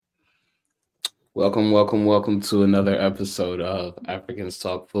Welcome to another episode of Africans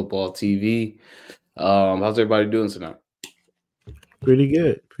Talk Football TV. How's everybody doing tonight? Pretty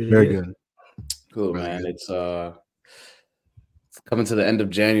good. Pretty Very good. good. Cool, Really man. good. It's coming to the end of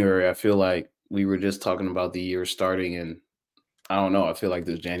January. I feel like we were just talking about the year starting, and I don't know. I feel like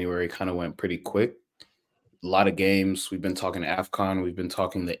this January kind of went pretty quick. A lot of games. We've been talking Afcon. We've been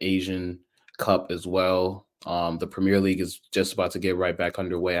talking the Asian Cup as well. The Premier League is just about to get right back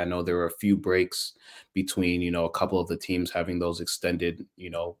underway. I know there were a few breaks between, a couple of the teams having those extended,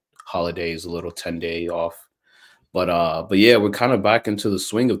 holidays, a little 10-day off. But yeah, we're kind of back into the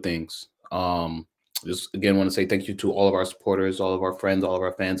swing of things. Just again want to say thank you to all of our supporters, all of our friends, all of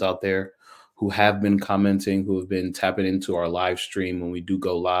our fans out there who have been commenting, who have been tapping into our live stream when we do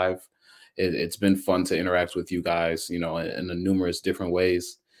go live. It's been fun to interact with you guys, in the numerous different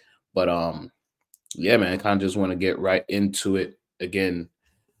ways. But yeah, man, I kind of just want to get right into it again.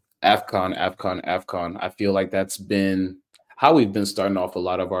 Afcon. I feel like that's been how we've been starting off a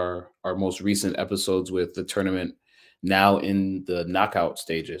lot of our most recent episodes with the tournament now in the knockout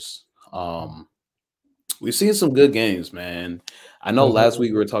stages. We've seen some good games, man. I know last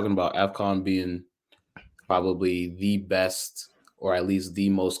week we were talking about Afcon being probably the best or at least the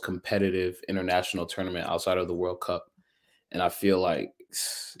most competitive international tournament outside of the World Cup. And I feel like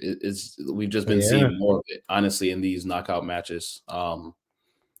we've just been seeing more of it, honestly, in these knockout matches.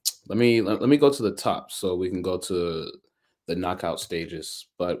 Let me go to the top so we can go to the knockout stages.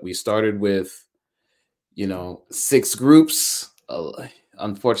 But we started with, 6 groups.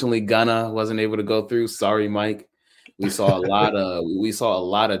 Unfortunately, Ghana wasn't able to go through. Sorry, Mike. We saw a lot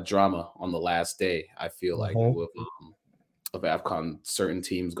of drama on the last day. I feel like with of Afcon, certain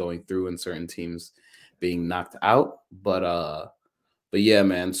teams going through and certain teams being knocked out. But yeah,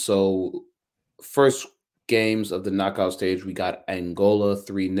 man. So first games of the knockout stage, we got Angola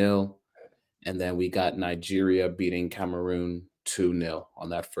 3-0, and then we got Nigeria beating Cameroon 2-0 on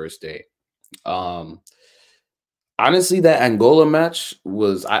that first day. Honestly, that Angola match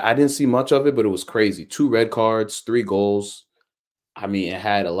was I didn't see much of it, but it was crazy. 2 red cards, 3 goals. I mean, it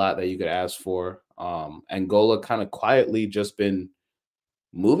had a lot that you could ask for. Angola kind of quietly just been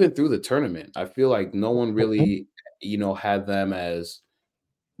moving through the tournament. I feel like no one really, had them as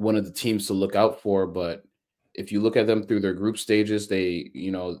one of the teams to look out for. But if you look at them through their group stages, they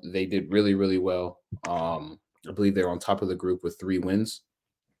did really, really well. I believe they're on top of the group with 3 wins,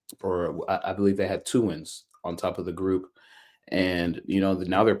 or I believe they had 2 wins on top of the group. And,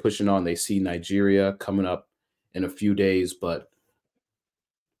 now they're pushing on. They see Nigeria coming up in a few days. But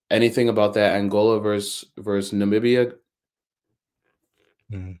anything about that Angola versus Namibia?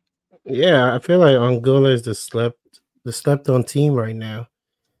 Yeah, I feel like Angola is the slept on team right now.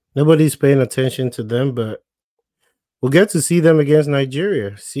 Nobody's paying attention to them, but we'll get to see them against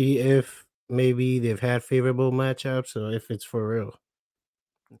Nigeria. See if maybe they've had favorable matchups or if it's for real.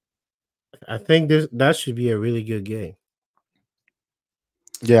 I think that should be a really good game.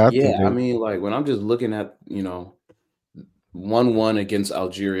 Yeah, I mean, like when I'm just looking at, 1-1 against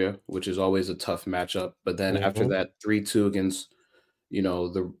Algeria, which is always a tough matchup. But then after that, 3-2 against,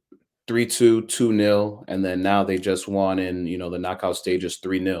 the 3-2, 2-0, and then now they just won in, the knockout stages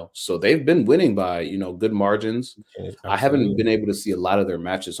 3-0. So they've been winning by, good margins. I haven't been able to see a lot of their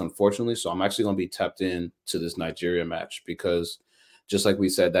matches, unfortunately. So I'm actually going to be tapped in to this Nigeria match because just like we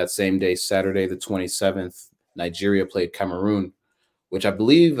said, that same day, Saturday, the 27th, Nigeria played Cameroon, which I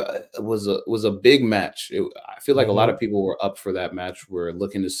believe was a big match. I feel like a lot of people were up for that match. We're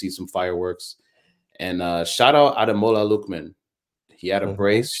looking to see some fireworks. And shout out Ademola Lookman. He had a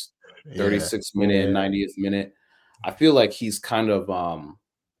brace, 36th minute and 90th minute. I feel like he's kind of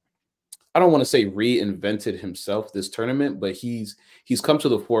I don't want to say reinvented himself this tournament, but he's come to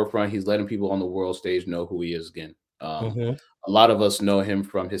the forefront. He's letting people on the world stage know who he is again. A lot of us know him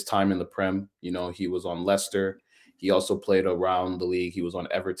from his time in the Prem. He was on Leicester. He also played around the league. He was on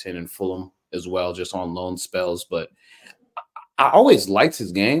Everton and Fulham as well, just on loan spells. But I always liked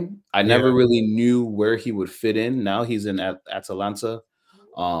his game. I never really knew where he would fit in. Now he's in Atalanta.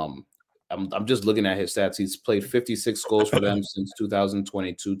 I'm just looking at his stats. He's played 56 goals for them since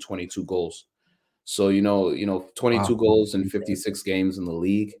 2022, 22 goals. So, 22 goals in 56 games in the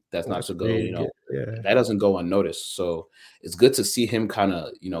league. That's not to go, that doesn't go unnoticed. So it's good to see him kind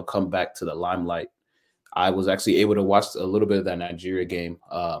of, come back to the limelight. I was actually able to watch a little bit of that Nigeria game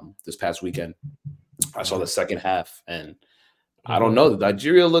this past weekend. I saw the second half, and I don't know.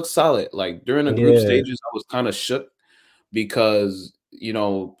 Nigeria looks solid. Like during the group stages, I was kind of shook because,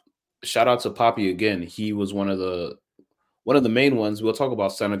 shout out to Poppy again. He was one of the main ones. We'll talk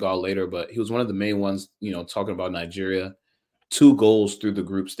about Senegal later, but he was one of the main ones, talking about Nigeria. 2 goals through the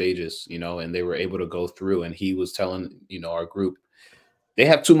group stages, and they were able to go through. And he was telling, our group, they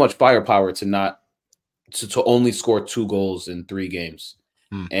have too much firepower to only score 2 goals in 3 games.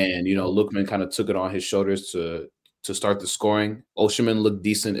 Mm. And Lookman kind of took it on his shoulders to start the scoring. Oshiman looked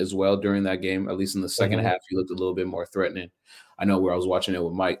decent as well during that game. At least in the second half, he looked a little bit more threatening. I know where I was watching it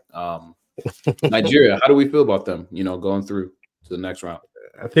with Mike. Nigeria, how do we feel about them, going through to the next round?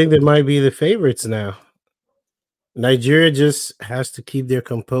 I think they might be the favorites now. Nigeria just has to keep their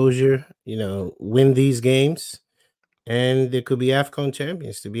composure, win these games, and they could be Afcon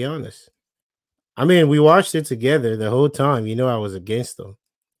champions, to be honest. I mean, we watched it together the whole time. I was against them.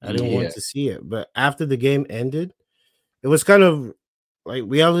 I didn't want Yeah. to see it. But after the game ended, it was kind of like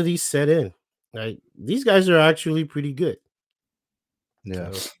reality set in. Like, these guys are actually pretty good.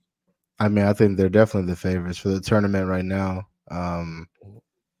 Yeah. So, I mean, I think they're definitely the favorites for the tournament right now.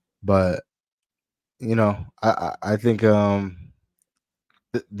 But I think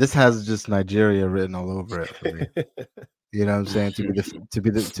this has just Nigeria written all over it for me. You know what I'm saying? To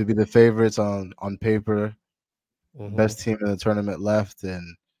be the favorites on paper, best team in the tournament left,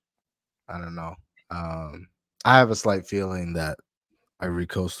 and I don't know. I have a slight feeling that Ivory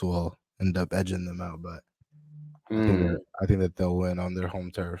Coast will end up edging them out, but I think that they'll win on their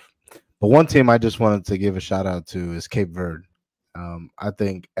home turf. But one team I just wanted to give a shout out to is Cape Verde. I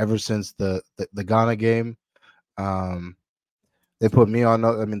think ever since the Ghana game, they put me on.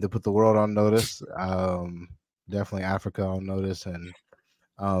 I mean, they put the world on notice. Definitely Africa on notice, and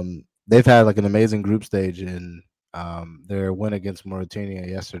they've had like an amazing group stage, and their win against Mauritania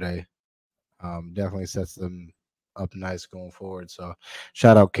yesterday definitely sets them up nice going forward. So,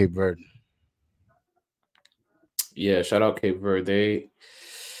 shout out Cape Verde. Yeah, shout out Cape Verde.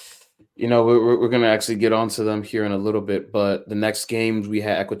 We're going to actually get onto them here in a little bit, but the next games we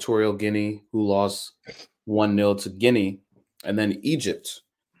had Equatorial Guinea, who lost 1-0 to Guinea, and then Egypt.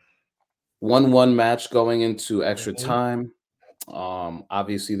 1-1 match going into extra time.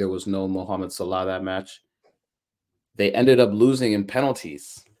 Obviously, there was no Mohamed Salah that match. They ended up losing in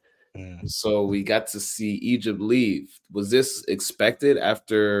penalties. So we got to see Egypt leave. Was this expected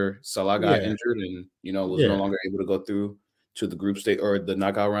after Salah got injured and was no longer able to go through to the group stage or the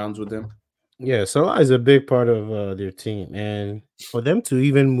knockout rounds with them? Yeah, Salah is a big part of their team, and for them to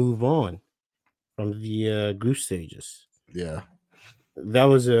even move on from the group stages, that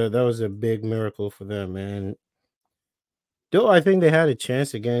was a big miracle for them. And though I think they had a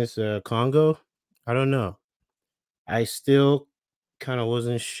chance against Congo, I don't know. I still kind of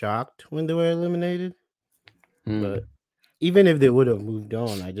wasn't shocked when they were eliminated. But even if they would have moved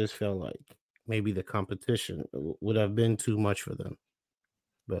on, I just felt like maybe the competition would have been too much for them.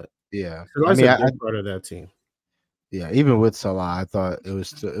 But yeah, I mean, a big part of that team. Yeah, even with Salah, I thought it was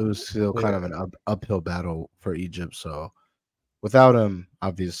still kind of an uphill battle for Egypt. So without him,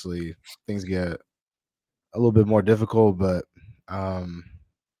 obviously things get a little bit more difficult. But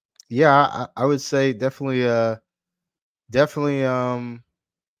yeah, I would say definitely a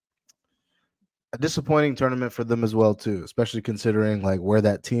disappointing tournament for them as well too, especially considering like where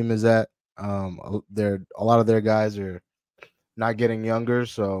that team is at. A lot of their guys are not getting younger,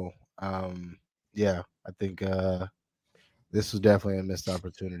 so yeah, I think this was definitely a missed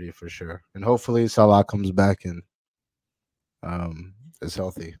opportunity for sure. And hopefully Salah comes back and is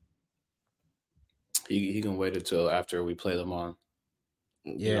healthy. He can wait until after we play them on.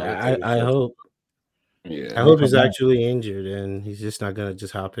 Yeah, I hope. Yeah, I hope he's actually injured and he's just not gonna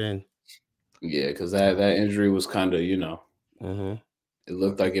just hop in. Yeah, because that injury was kind of it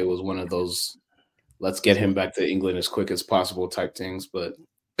looked like it was one of those let's get him back to England as quick as possible type things. But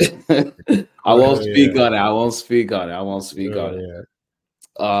I won't speak on it.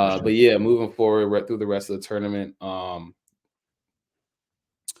 But yeah, moving forward right through the rest of the tournament,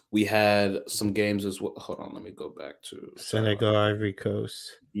 we had some games as well. Hold on, let me go back to Senegal, Ivory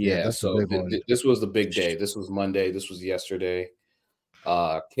Coast. Yeah, so this was the big day. This was Monday. This was yesterday.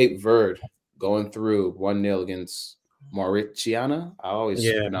 Cape Verde going through 1-0 against Mauritania. I always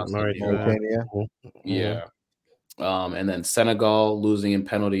pronounce it Mauritania. Yeah. And then Senegal losing in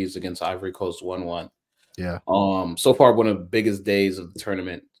penalties against Ivory Coast 1-1. Yeah. So far, one of the biggest days of the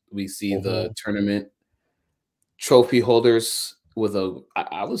tournament. We see the tournament trophy holders with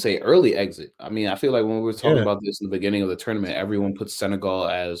I would say early exit. I mean, I feel like when we were talking about this in the beginning of the tournament, everyone puts Senegal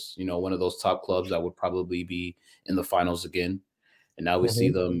as, one of those top clubs that would probably be in the finals again. And now we see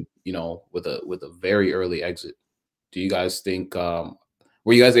them, with a very early exit. Do you guys think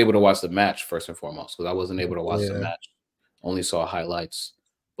were you guys able to watch the match first and foremost? Because I wasn't able to watch the match. Only saw highlights.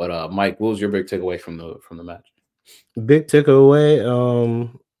 But Mike, what was your big takeaway from the match? Big takeaway,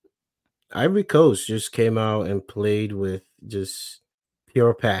 Ivory Coast just came out and played with, just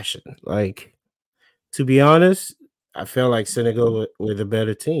pure passion. Like, to be honest, I felt like Senegal were the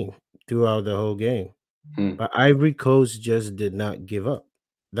better team throughout the whole game. But Ivory Coast just did not give up.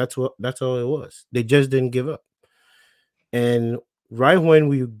 That's all it was. They just didn't give up. And right when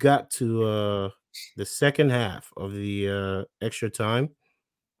we got to the second half of the extra time,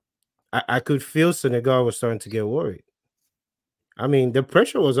 I could feel Senegal was starting to get worried. I mean, the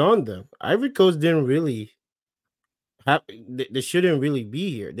pressure was on them. Ivory Coast didn't really have, they shouldn't really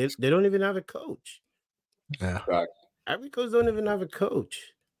be here. They don't even have a coach. Yeah. Right. Ivory Coast don't even have a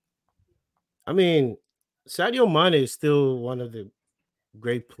coach. I mean, Sadio Mane is still one of the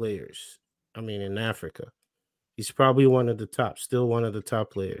great players. I mean, in Africa, he's probably one of the top, still one of the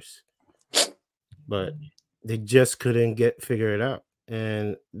top players. But they just couldn't figure it out,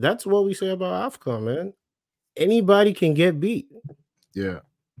 and that's what we say about Afcon, man. Anybody can get beat. Yeah.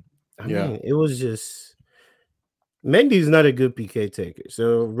 I mean, it was just Mendy's not a good PK taker.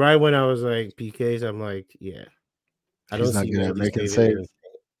 So right when I was like PKs, I'm like, yeah, I He's don't not see good at Mendy making saving saves. anything.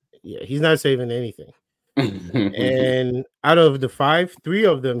 Yeah, he's not saving anything. Yeah. And out of the 5, 3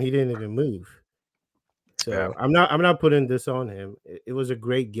 of them, he didn't even move. So Yeah. I'm not putting this on him. It was a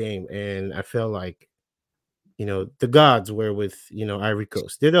great game, and I felt like, the gods were with, Ivory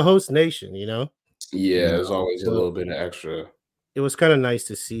Coast. They're the host nation, Yeah, Yeah. there's always a So little bit of extra. it was kind of nice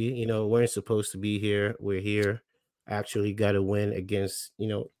to see, we're supposed to be here. We're here. Actually got a win against,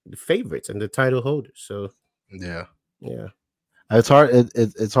 the favorites and the title holders. So Yeah. yeah. It's hard.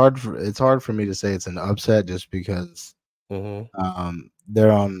 It's hard for me to say it's an upset just because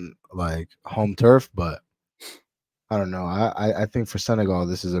they're on like home turf, but I don't know. I think for Senegal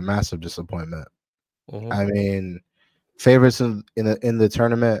this is a massive disappointment. I mean, favorites in the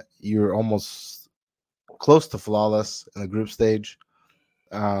tournament, you're almost close to flawless in the group stage.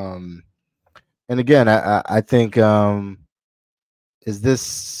 And again, I think is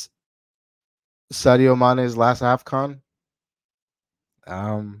this Sadio Mane's last AFCON?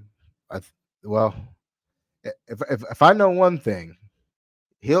 I well, if I know one thing,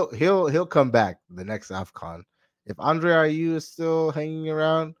 he'll come back the next AFCON. If Andre Ayew is still hanging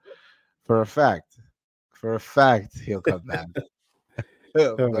around, for a fact he'll come back.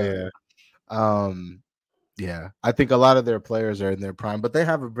 Oh But yeah. yeah, I think a lot of their players are in their prime, but they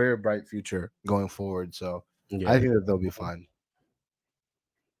have a very bright future going forward. So I Yeah. think that they'll be fine.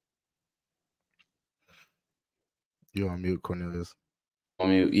 You on mute, Cornelius? I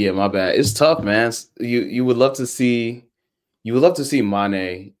mean, yeah, my bad. It's tough, man. You would love to see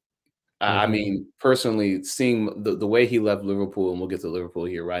Mane. I mean, personally, seeing the way he left Liverpool, and we'll get to Liverpool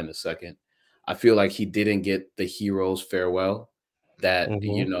here right in a second. I feel like he didn't get the hero's farewell that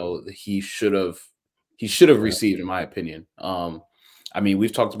he should have received, in my opinion. I mean,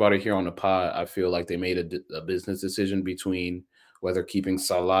 we've talked about it here on the pod. I feel like they made a business decision between whether keeping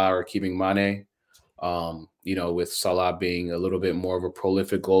Salah or keeping Mane. With Salah being a little bit more of a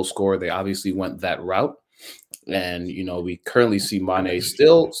prolific goal scorer, they obviously went that route. And we currently see Mane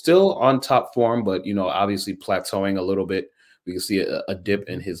still on top form, but obviously plateauing a little bit. We can see a dip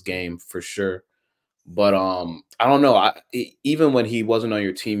in his game for sure. But I don't know. Even when he wasn't on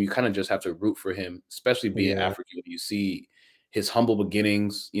your team, you kind of just have to root for him, especially being Yeah. African. You see his humble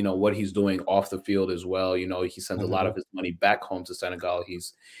beginnings, what he's doing off the field as well. He sends a lot of his money back home to Senegal.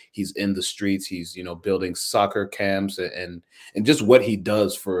 He's in the streets. He's building soccer camps and just what he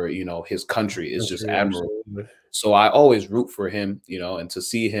does for his country is just admirable. So I always root for him, and to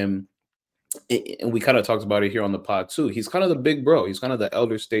see him. And we kind of talked about it here on the pod too. He's kind of the big bro. He's kind of the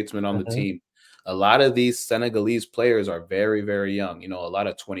elder statesman on the team. A lot of these Senegalese players are very, very young. A lot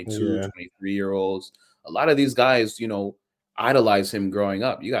of 22, 23-year-olds. A lot of these guys, idolize him growing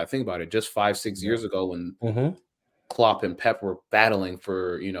up. You got to think about it. Just 5-6 years ago when Klopp and Pep were battling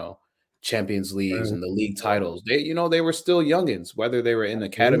for, Champions Leagues and the league titles, they were still youngins, whether they were in the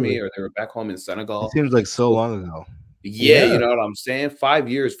academy or they were back home in Senegal. It seems like so long ago. Yeah, you know what I'm saying? 5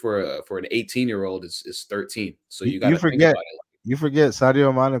 years for an 18-year-old is 13. So you got to think about it. You forget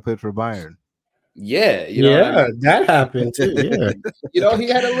Sadio Mane played for Bayern. Yeah, you know what I mean? That happened too. Yeah. He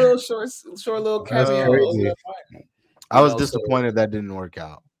had a little short little cameo. crazy. I was disappointed that didn't work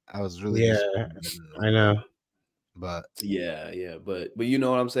out. I was really disappointed. I know. But yeah, but you know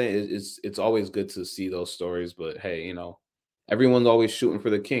what I'm saying? It's always good to see those stories. But hey, everyone's always shooting for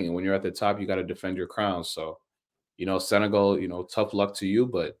the king, and when you're at the top, you got to defend your crown. So, Senegal, tough luck to you,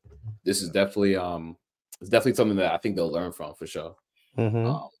 but this is definitely it's definitely something that I think they'll learn from for sure.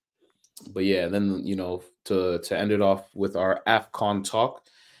 But yeah, then to end it off with our Afcon talk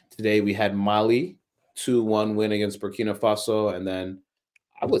today, we had Mali 2-1 win against Burkina Faso, and then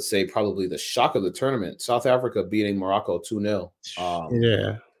I would say probably the shock of the tournament. South Africa beating Morocco 2-0.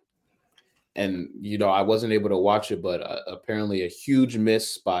 Yeah. And I wasn't able to watch it, but apparently a huge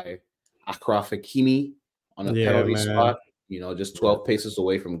miss by Achraf Hakimi on a penalty spot. Just 12 paces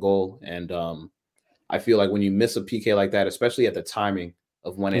away from goal. And I feel like when you miss a PK like that, especially at the timing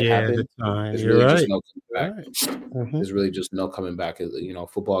of when it happened, there's really just no coming back. There's really just no coming back.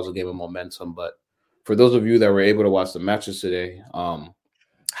 Football is a game of momentum. But for those of you that were able to watch the matches today,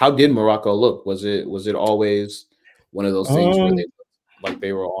 how did Morocco look? Was it always one of those things where they looked like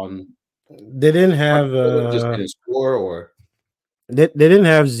they were on? They didn't have just didn't score, or they didn't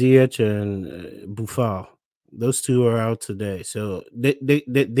have Ziyech and Buffal. Those two are out today, so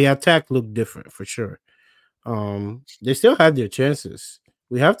the attack looked different for sure. They still had their chances.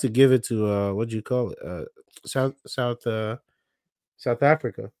 We have to give it to what do you call it? South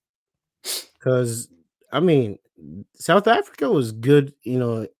Africa, because I mean South Africa was good,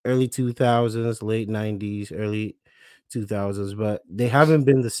 early 2000s, late 90s, early 2000s, but they haven't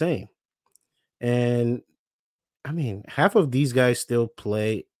been the same. And I mean, half of these guys still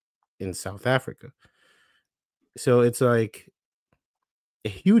play in South Africa. So it's like a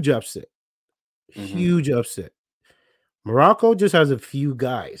huge upset. Huge upset. Morocco just has a few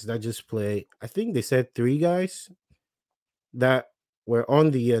guys that just play. I think they said 3 guys that were on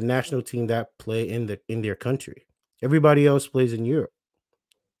the national team that play in their country. Everybody else plays in Europe.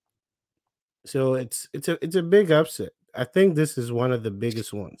 So it's a big upset. I think this is one of the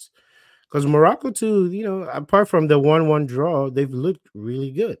biggest ones. Because Morocco too, apart from the 1-1 draw, they've looked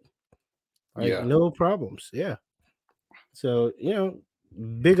really good. No problems. Yeah. So,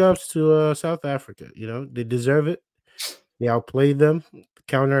 big ups to South Africa. They deserve it. They outplayed them.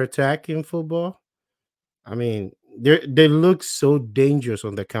 Counter-attack in football. I mean, they look so dangerous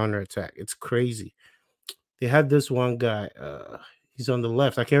on the counter-attack. It's crazy. They had this one guy. He's on the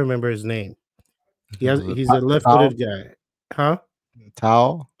left. I can't remember his name. He's a left-footed guy. Huh?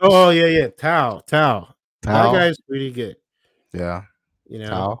 Tao. Oh yeah. Tao. That guy's pretty good. Yeah.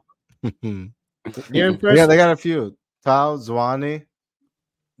 Tao. They're impressive. They got a few. Tao, Zwane.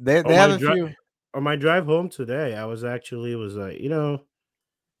 They have a few. On my drive home today, I was like,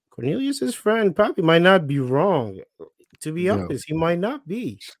 Cornelius's friend probably might not be wrong. To be honest, he might not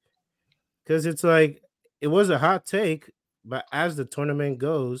be. Because it's like, it was a hot take, but as the tournament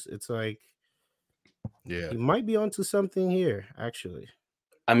goes, it's like, he might be onto something here, actually.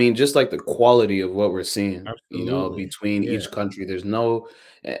 I mean, just like the quality of what we're seeing, between each country. There's no,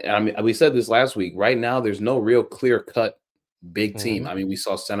 I mean, we said this last week. Right now, there's no real clear-cut big team. I mean, we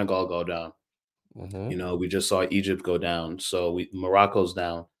saw Senegal go down. We just saw Egypt go down. So Morocco's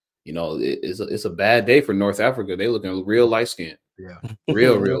down. It's a bad day for North Africa. They looking real light skinned. Yeah,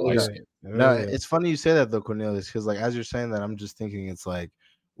 real light skinned. No, it's funny you say that though, Cornelius, because like as you're saying that, I'm just thinking it's like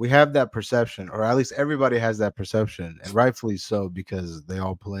we have that perception, or at least everybody has that perception, and rightfully so, because they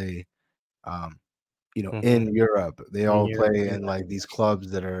all play, in Europe. They all play in like these clubs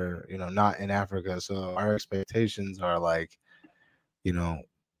that are, not in Africa. So our expectations are like,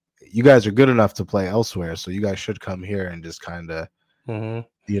 you guys are good enough to play elsewhere, so you guys should come here and just kind of,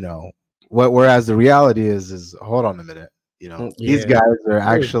 whereas the reality is hold on a minute, these guys are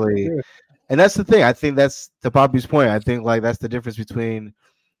actually, and that's the thing. I think that's to Poppy's point. I think like that's the difference between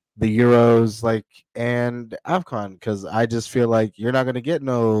the Euros and Afcon, because I just feel like you're not gonna get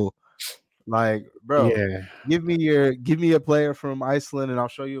no like, bro. Yeah. Give me a player from Iceland, and I'll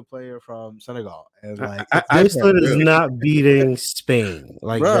show you a player from Senegal. And like Iceland is not beating Spain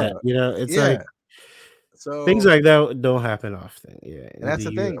like that. It's like so things like that don't happen often. Yeah, and that's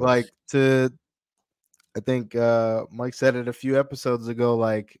the thing. Like I think Mike said it a few episodes ago.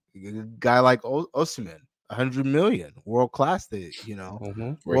 Like a guy like Osimhen, 100 million, world class.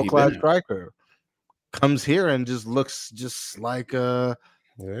 World class striker comes here and just looks just like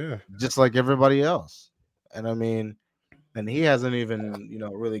just like everybody else. And I mean, and he hasn't even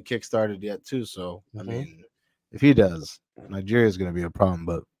really kickstarted yet too. So I mean, if he does, Nigeria is going to be a problem.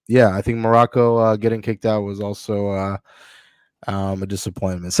 But yeah, I think Morocco getting kicked out was also a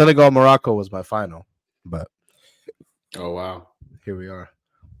disappointment. Senegal Morocco was my final, but oh wow, here we are.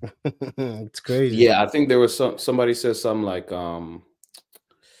 It's crazy. Yeah, I think there was somebody said something like what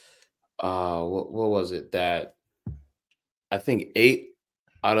was it, that I think 8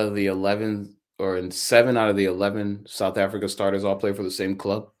 out of the 11 or in 7 out of the 11 South Africa starters all play for the same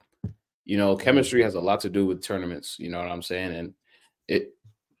club. Chemistry has a lot to do with tournaments. You know what I'm saying? And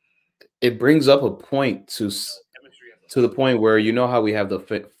it brings up a point to the point where how we have the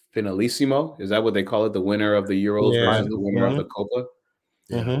finalissimo. Is that what they call it? The winner of the Euros versus the winner of the Copa.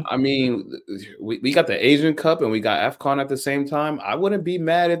 Yeah. I mean, we got the Asian Cup and we got Afcon at the same time. I wouldn't be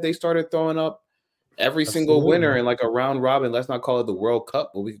mad if they started throwing up every single winner Absolutely. in like a round robin. Let's not call it the World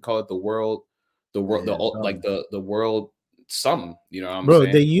Cup, but we could call it the world, Yeah, like the world something. You know what I'm Bro,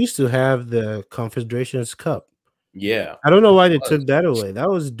 they saying? used to have the Confederations Cup. Yeah, I don't know why it they was. took that away. That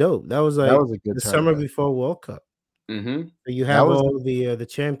was dope. That was that like was a good the summer tournament. before World Cup. Mm-hmm. So you That have was all the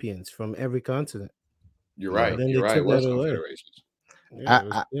champions from every continent. You're yeah. right. But then You're they right. It took that was away. confederations. Yeah, I, it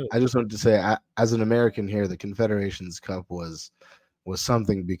was I good. I just wanted to say, as an American here, the Confederations Cup was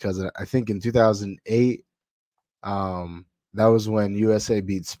something because I think in 2008, that was when USA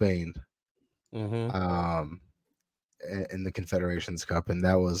beat Spain, Mm-hmm. um, in the Confederations Cup, and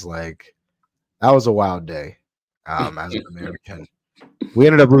that was a wild day. As an American, we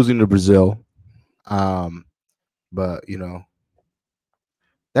ended up losing to Brazil, but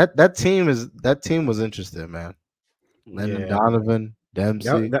that team was interesting, man. Landon Yeah. Donovan, That,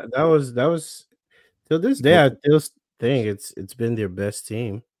 Dempsey. that that was till this day I still think it's been their best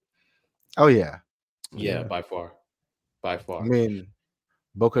team. Oh yeah, Yeah, Yeah. by far, by I far. mean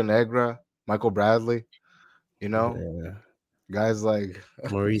Boca Negra, Michael Bradley. Yeah. Guys like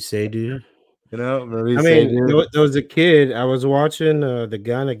Maurice Seydoux. I Maurice mean, Seydoux. there was a kid. I was watching the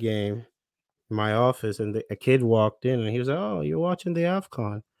Ghana game in my office, and a kid walked in, and he was like, "Oh, you're watching the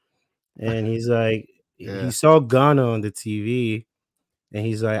Afcon?" And he's like, he Yeah. saw Ghana on the TV, and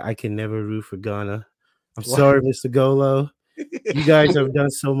he's like, "I can never root for Ghana. I'm What? sorry, Mr. Golo. You guys have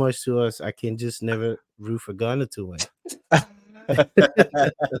done so much to us. I can just never root for Ghana to win."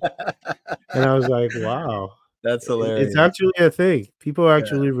 And I was like, "Wow, That's it's hilarious. actually a thing. People Yeah.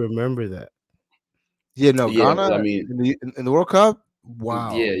 actually remember that." Yeah, no, Yeah, 'cause I Ghana mean, in the World Cup.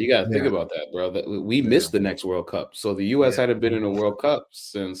 Wow. yeah, you got to think Yeah. about that, bro. That we Yeah. missed the next World Cup, so the U.S. Yeah. hadn't been in a World Cup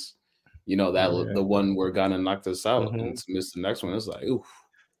since Yeah. the one where Ghana knocked us out, and Mhm. to miss the next one, it's like, oof.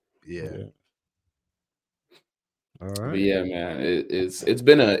 Yeah. Yeah. All But right. yeah, man, it's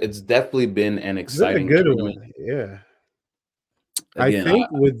definitely been an It's been a exciting good tournament. one. Yeah. I Again, think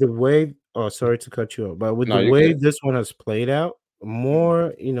with the way sorry to cut you off, but with no, the you're way good. this one has played out, Mhm.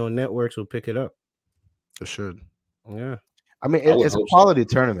 more, networks will pick it up. For sure. Yeah. I mean, I would it's a hope so. quality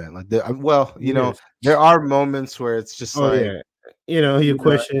tournament. Like, well, It is. there are moments where it's just Oh, like, yeah. You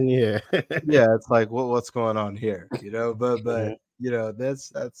question, yeah. yeah, it's like, what's going on here? But Mhm.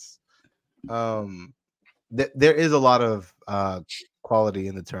 that's there is a lot of quality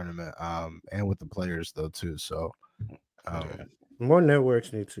in the tournament, and with the players though too. So, Yeah. More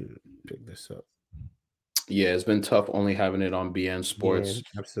networks need to pick this up. Yeah, it's been tough only having it on BN Yeah, Sports.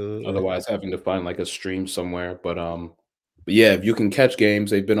 absolutely. Otherwise, having to find like a stream somewhere. But yeah, if you can catch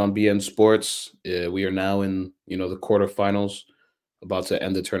games, they've been on BN Sports. We are now in the quarterfinals, about to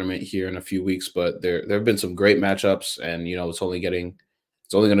end the tournament here in a few weeks. But there have been some great matchups, and it's only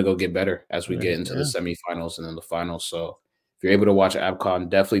going to go get better as we get into the Yeah. semifinals and then the finals. So if you're able to watch Afcon,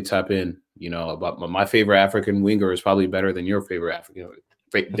 definitely tap in. About my favorite African winger is probably better than your favorite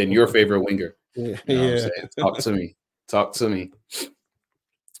winger. Yeah. You know what I'm Yeah. saying? Talk to me. Talk to me.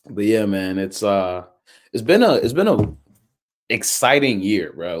 But yeah, man, it's been a exciting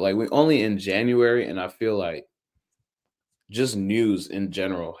year, bro. Like we're only in January, and I feel like just news in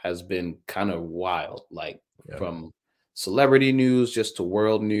general has been kind of wild. Like yeah, from celebrity news just to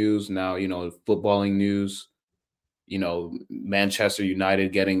world news. Now, footballing news. Manchester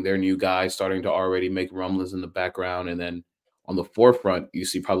United getting their new guy, starting to already make rumblings in the background, and then on the forefront, you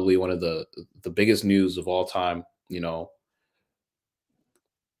see probably one of the biggest news of all time.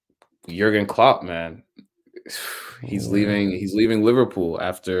 Jurgen Klopp, man, he's Yeah. leaving. He's leaving Liverpool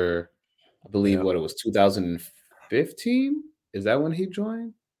after, I believe, yeah. what it was 2015. Is that when he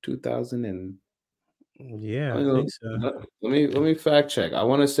joined? 2000 and Yeah, I let think me so. let me fact check. I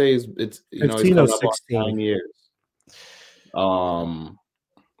want to say it's he's 15 or coming up on 16. 9 years. Um,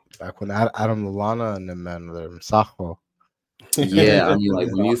 Back when Adam Lallana and them man were Sakho. yeah, I mean,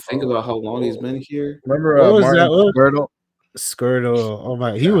 like when you think about how long he's been here, Remember What was that? Martin Skirtle? Skirtle. Oh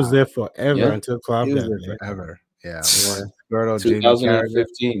my, he Yeah, was there forever yeah, until Klopp he was got there there. forever. Yeah, Yeah. Martin Skirtle, Jamie Carragher,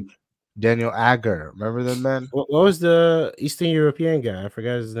 2015. Daniel Agger. Remember them men? What was the Eastern European guy? I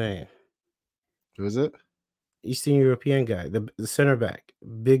forgot his name. Who was it? Eastern European guy, the center back,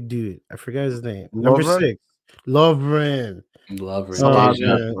 big dude. I forgot his name. Number Lovren? 6, Lovren. Lovren, Oh Salah's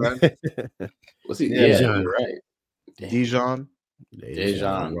best Dejan. friend. man, Was he? Yeah, Yeah, Dejan, you're right. Damn. Dijon. Dejan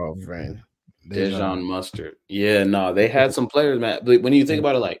Dejan. Lovren. Dejan. Dejan Mustard. Yeah, no, they had some players, man. But when you think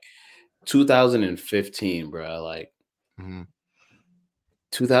about it, like 2015, bro, like Mhm.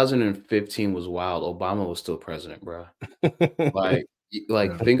 2015 was wild. Obama was still president, bro. Like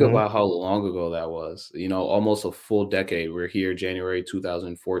Like, Yeah. think about how long ago that was. Almost a full decade. We're here, January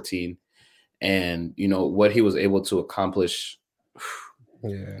 2014, and what he was able to accomplish.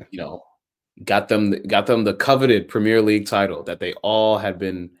 Yeah. You know, got them the coveted Premier League title that they all had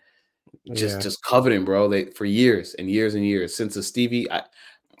been just Yeah. just coveting, bro. They for years and years and years since the Stevie.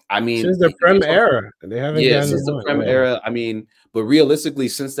 I mean, Since the you Prem talk, era, they haven't yeah, gotten since the one. Prem Yeah. era. I mean, but realistically,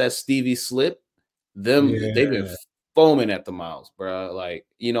 since that Stevie slip, they've been Yeah. foaming at the mouths, bro. Like,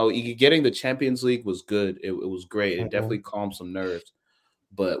 getting the Champions League was good. It was great. It definitely calmed some nerves.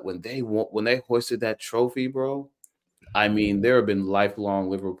 But when they hoisted that trophy, bro, I mean, there have been lifelong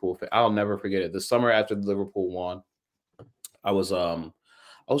Liverpool fans. I'll never forget it. The summer after Liverpool won, I was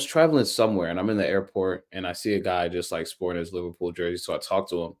I was traveling somewhere and I'm in the airport and I see a guy just like sporting his Liverpool jersey. So I talked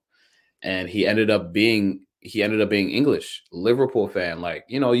to him and he ended up being English, Liverpool fan. Like,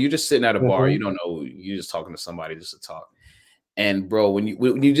 you just sitting at a bar, you don't know, you just talking to somebody just to talk. And bro, when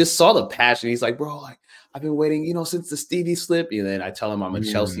you just saw the passion, he's like, bro, like I've been waiting, since the Stevie slip. And then I tell him I'm a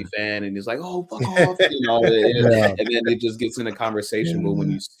Chelsea fan, and he's like, oh, fuck off, Yeah. and then it just gets in a conversation. But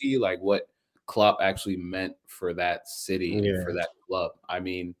when you see like what Klopp actually meant for that city and for Yeah. that club, I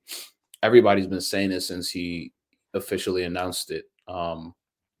mean, everybody's been saying this since he officially announced it.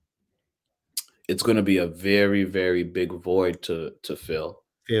 It's going to be a very, very big void to fill.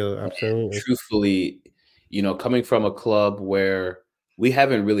 Feel And absolutely. truthfully, coming from a club where we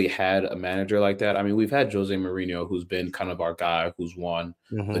haven't really had a manager like that. I mean, we've had Jose Mourinho, who's been kind of our guy, who's won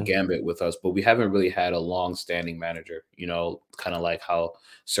the gambit with us, but we haven't really had a long-standing manager. Kind of like how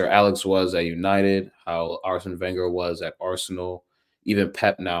Sir Alex was at United, how Arsene Wenger was at Arsenal, even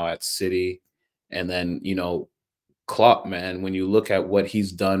Pep now at City, and then Klopp. Man, when you look at what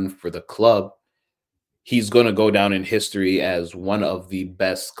he's done for the club, he's going to go down in history as one of the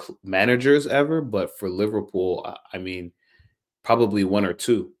best managers ever. But for Liverpool, I mean, probably one or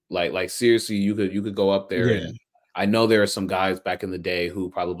two. Like seriously, you could go up there, Yeah. and I know there are some guys back in the day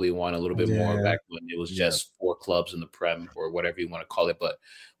who probably won a little bit more Yeah. back when it was Yeah. just 4 clubs in the Prem or whatever you want to call it. But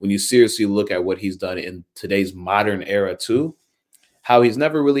when you seriously look at what he's done in today's modern era too, how he's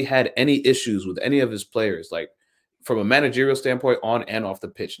never really had any issues with any of his players, like from a managerial standpoint, on and off the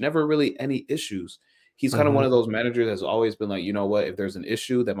pitch, never really any issues. He's kind of one of those managers that's always been like, you know what, if there's an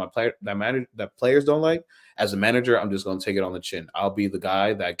issue that that players don't like, as a manager, I'm just going to take it on the chin. I'll be the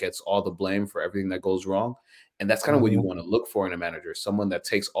guy that gets all the blame for everything that goes wrong. And that's kind of what you want to look for in a manager, someone that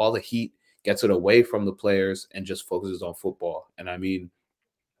takes all the heat, gets it away from the players, and just focuses on football. And I mean,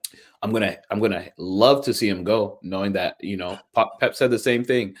 I'm gonna love to see him go, knowing that Pep said the same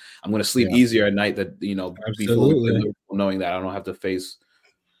thing. I'm gonna sleep Yeah. easier at night that before we play Absolutely. Liverpool, knowing that I don't have to face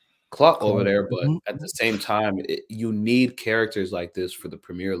Klopp over there. But at the same time, you need characters like this for the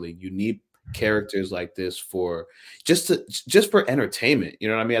Premier League. You need characters like this for just for entertainment. You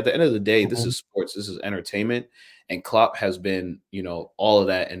know what I mean? At the end of the day, this is sports. This is entertainment. And Klopp has been, all of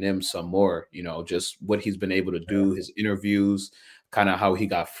that and then some more. Just what he's been able to do, his interviews, kind of how he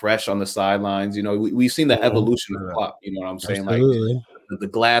got fresh on the sidelines. We've seen the evolution of Klopp. You know what I'm saying? Like Absolutely. the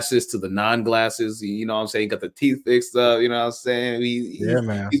glasses to the non-glasses, you know what I'm saying? Got the teeth fixed up, you know what I'm saying? Yeah,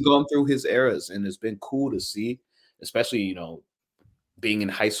 man. He's gone through his eras, and it's been cool to see, especially, being in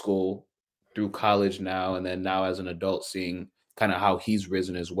high school through college now, and then now as an adult, seeing kind of how he's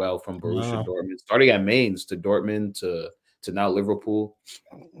risen as well from Borussia Wow. Dortmund, starting at Mainz to Dortmund to now Liverpool.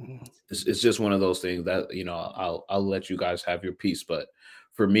 It's just one of those things that I'll let you guys have your piece, but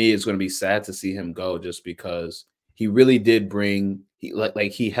for me, it's going to be sad to see him go, just because he really did bring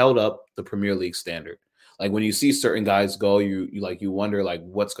he held up the Premier League standard. Like when you see certain guys go, you wonder like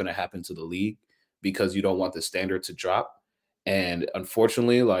what's going to happen to the league, because you don't want the standard to drop. And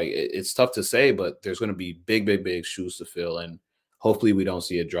unfortunately, like it's tough to say, but there's going to be big, big, big shoes to fill, and hopefully we don't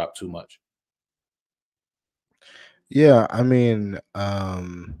see it drop too much. Yeah, I mean,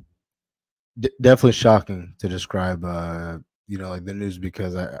 definitely shocking to describe, like the news,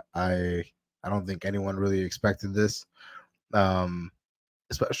 because I don't think anyone really expected this, um,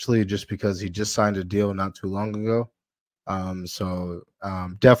 especially just because he just signed a deal not too long ago. So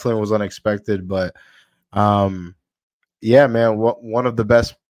definitely was unexpected, but yeah, man, one of the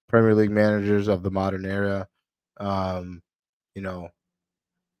best Premier League managers of the modern era. Um, you know,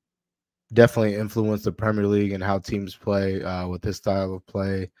 definitely influenced the Premier League and how teams play with his style of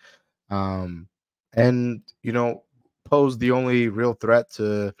play. And posed the only real threat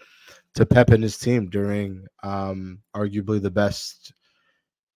to Pep and his team during arguably the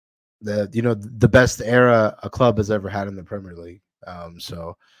best era a club has ever had in the Premier League.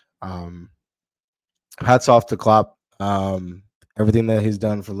 So hats off to Klopp. Everything that he's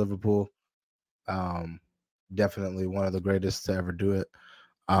done for Liverpool. definitely one of the greatest to ever do it.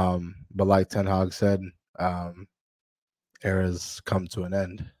 But like Ten Hag said, eras come to an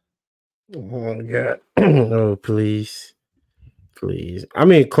end. Oh yeah. Oh please. Please. I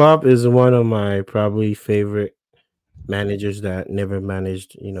mean, Klopp is one of my probably favorite managers that never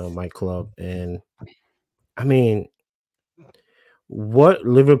managed, my club. And I mean, what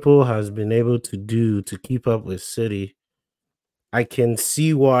Liverpool has been able to do to keep up with City, I can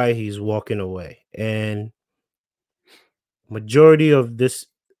see why he's walking away. And majority of this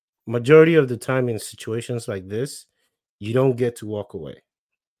majority of the time in situations like this, you don't get to walk away.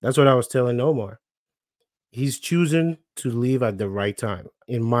 That's what I was telling Omar. He's choosing to leave at the right time,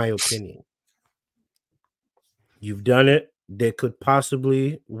 in my opinion. You've done it. They could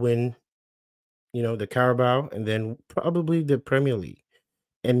possibly win, the Carabao and then probably the Premier League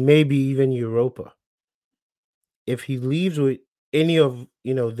and maybe even Europa. If he leaves with any of,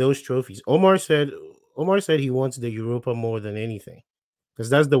 those trophies, Omar said he wants the Europa more than anything because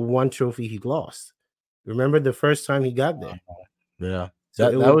that's the one trophy he lost. Remember the first time he got there? Yeah, So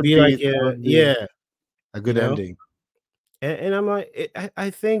it would be like, yeah, a good ending. And I'm like, I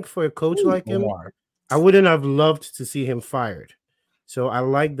think for a coach Ooh, like him, Omar. I wouldn't have loved to see him fired. So I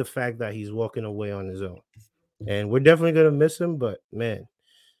like the fact that he's walking away on his own. And we're definitely gonna miss him, but man,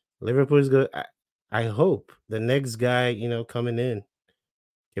 Liverpool is good. I hope the next guy, coming in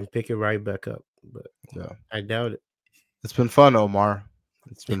can pick it right back up. But Yeah, I doubt it. it's been fun, Omar.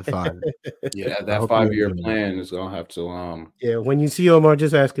 It's been fun. Yeah, I that hope you 5-year enjoyed it. plan is gonna have to Yeah, when you see Omar,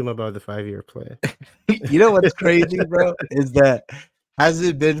 just ask him about the 5-year plan. You know what's crazy, bro? Is that has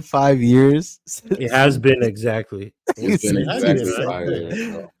it been 5 years? It has been exactly. It's been It has been, exactly right? 5 Yeah.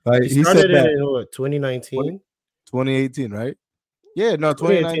 years, bro. Like, He he said started it that in what, 2019? 2018, right? Yeah, no,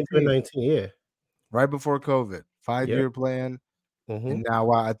 2018, 2019, 2019, yeah. right before COVID. 5-year Yep. plan. Mm-hmm. And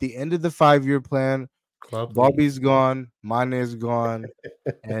now, at the end of the 5-year plan, Klopp leaves. Bobby's gone, Mane's gone,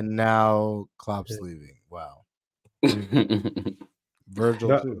 and now Klopp's leaving. Wow.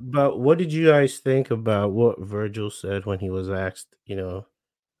 Virgil too. But what did you guys think about what Virgil said when he was asked, are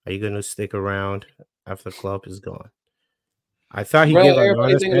you going to stick around after Klopp is gone? I thought he Bro, gave an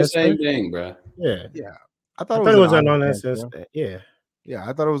everybody honest thinking the answer. same thing, bro. Yeah. Yeah. I thought it was an honest answer. Yeah. Yeah,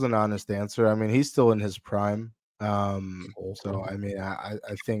 I thought it was an honest answer. I mean, he's still in his prime. So I mean, I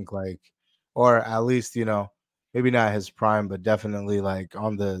think like, or at least, maybe not his prime, but definitely like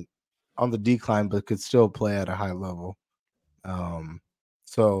on the decline, but could still play at a high level.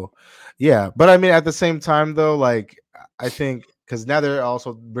 So yeah, but I mean, at the same time though, like I think because now they're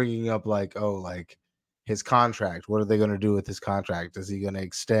also bringing up like, oh, like his contract. What are they going to do with his contract? Is he going to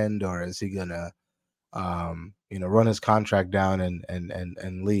extend or is he going to run his contract down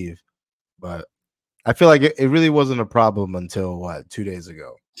and leave? But I feel like it really wasn't a problem until 2 days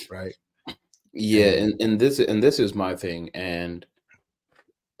ago, right? Yeah, and this is my thing, and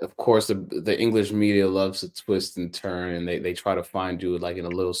of course the English media loves to twist and turn, and they try to find you like in a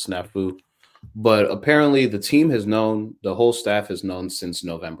little snafu. But apparently, the whole staff has known since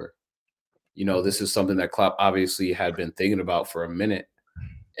November. This is something that Klopp obviously had been thinking about for a minute,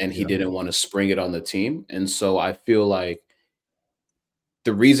 and he didn't want to spring it on the team. And so I feel like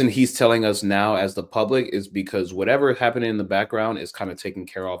the reason he's telling us now as the public is because whatever happened in the background is kind of taken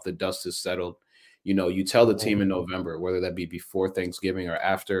care of. The dust is settled. You tell the team in November, whether that be before Thanksgiving or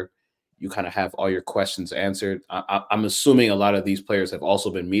after, you kind of have all your questions answered. I'm assuming a lot of these players have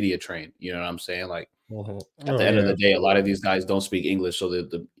also been media trained. You know what I'm saying? Like at the end of the day, a lot of these guys don't speak English, so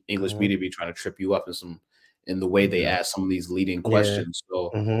the English media be trying to trip you up in the way they ask some of these leading questions.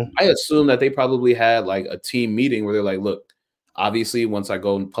 So I assume that they probably had like a team meeting where they're like, look, obviously, once I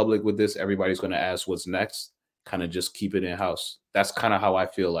go in public with this, everybody's going to ask what's next. Kind of just keep it in house. That's kind of how I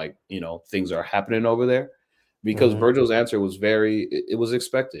feel like, things are happening over there because Virgil's answer was it was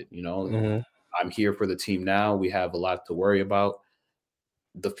expected. I'm here for the team now. We have a lot to worry about.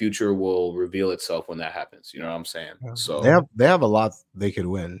 The future will reveal itself when that happens. You know what I'm saying? So they have a lot they could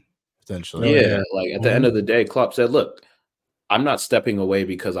win potentially. Yeah. Like at the end of the day, Klopp said, look, I'm not stepping away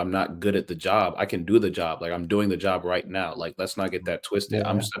because I'm not good at the job. I can do the job. Like I'm doing the job right now. Like let's not get that twisted. Yeah.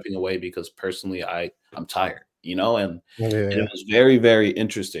 I'm stepping away because personally I'm tired, and Yeah. it was very, very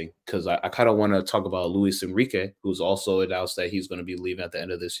interesting because I kind of want to talk about Luis Enrique, who's also announced that he's going to be leaving at the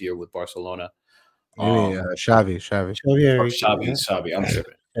end of this year with Barcelona. Xavi. Xavi, I'm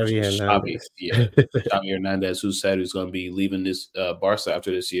tripping. Xavi Xavi, Hernandez. yeah. Xavi Hernandez, who said he's going to be leaving this Barca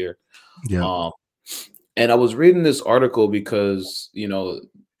after this year. Yeah. And I was reading this article because,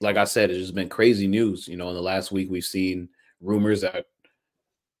 like I said, it's just been crazy news. In the last week, we've seen rumors that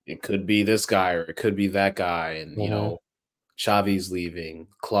it could be this guy or it could be that guy. And, Xavi's leaving,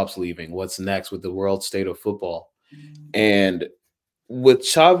 Klopp's leaving. What's next with the world state of football? And with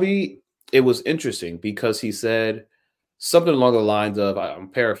Xavi, it was interesting because he said something along the lines of, I'm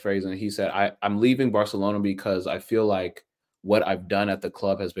paraphrasing, he said, I'm leaving Barcelona because I feel like what I've done at the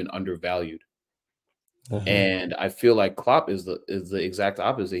club has been undervalued. And I feel like Klopp is the exact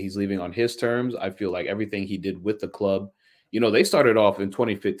opposite. He's leaving on his terms. I feel like everything he did with the club, they started off in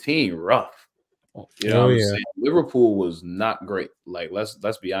 2015 rough. You know Oh what I'm yeah. saying? Liverpool was not great. Like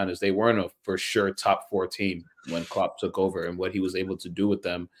let's be honest, they weren't a for sure top 4 team when Klopp took over, and what he was able to do with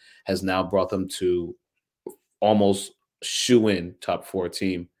them has now brought them to almost shoe in top 4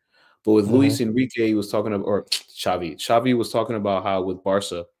 team. But with Luis Enrique, he was talking about, or Xavi was talking about how with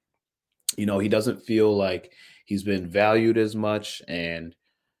Barca, he doesn't feel like he's been valued as much, and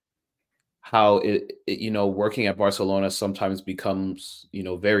how working at Barcelona sometimes becomes,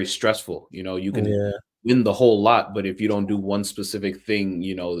 very stressful. You can Yeah. win the whole lot, but if you don't do one specific thing,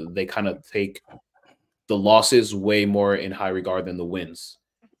 they kind of take the losses way more in high regard than the wins.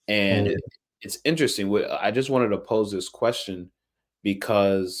 And Yeah. it's interesting. I just wanted to pose this question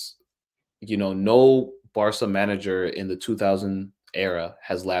because no Barca manager in the 2000 era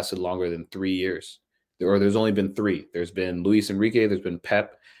has lasted longer than 3 years. There's only been three. There's been Luis Enrique, there's been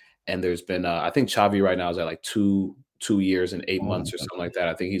Pep, and there's been I think Xavi right now is at like 2 years and 8 months or something like that.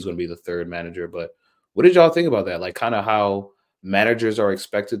 I think he's going to be the third manager. But what did y'all think about that? Like kind of how managers are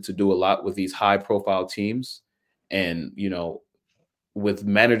expected to do a lot with these high profile teams, and with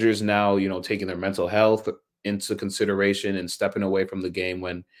managers now, taking their mental health into consideration and stepping away from the game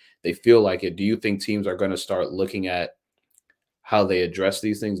when they feel like it. Do you think teams are going to start looking at how they address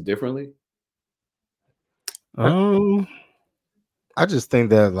these things differently? Um. I just think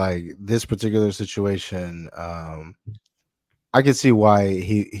that like this particular situation, I can see why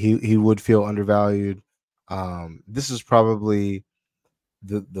he would feel undervalued. This is probably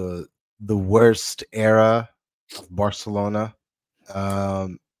the worst era of Barcelona,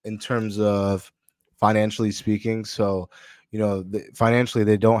 in terms of financially speaking. So, financially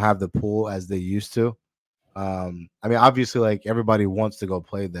they don't have the pool as they used to. I mean, obviously, like everybody wants to go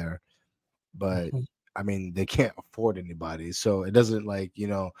play there, but I mean, they can't afford anybody. So it doesn't like,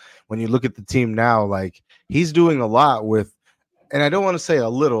 when you look at the team now, like he's doing a lot with, and I don't want to say a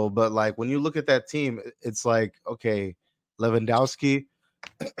little, but like when you look at that team, it's like, okay, Lewandowski,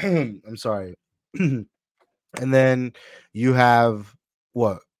 I'm sorry. And then you have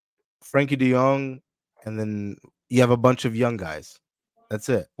what? Frankie de Jong, and then you have a bunch of young guys. That's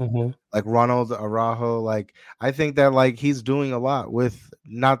it. Like Ronald Araujo, like I think that like he's doing a lot with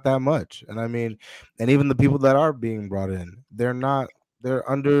not that much. And I mean, and even the people that are being brought in, they're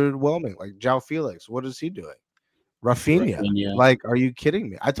underwhelming. Like João Felix, what is he doing? Rafinha, Rafinha. like, are you kidding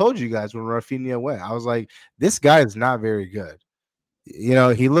me? I told you guys when Rafinha went, I was like, this guy is not very good.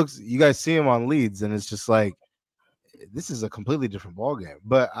 He looks. You guys see him on Leeds, and it's just like this is a completely different ball game.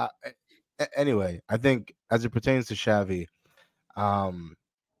 But anyway, I think as it pertains to Xavi, um,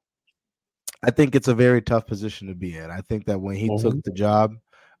 I think it's a very tough position to be in. I think that when he took the job,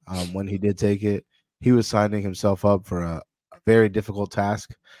 when he did take it, he was signing himself up for a very difficult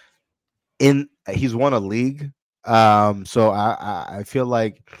task. He's won a league, so I feel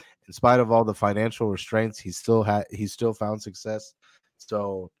like in spite of all the financial restraints, he's still found success.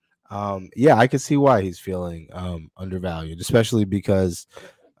 So yeah, I can see why he's feeling undervalued, especially because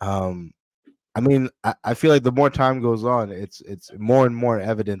I mean, I feel like the more time goes on, it's more and more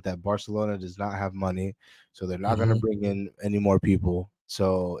evident that Barcelona does not have money, so they're not going to bring in any more people.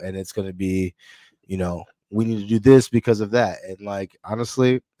 So, and it's going to be, we need to do this because of that. And like,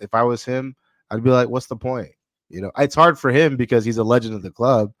 honestly, if I was him, I'd be like, what's the point? It's hard for him because he's a legend of the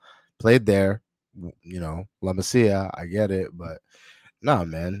club, played there, La Masia. I get it, but nah,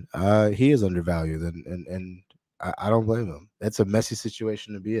 man, he is undervalued, and I don't blame him. It's a messy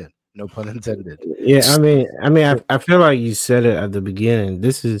situation to be in. No pun intended. Yeah. I feel like you said it at the beginning.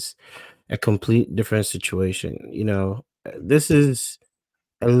 This is a complete different situation. This is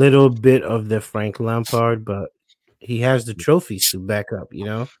a little bit of the Frank Lampard, but he has the trophies to back up.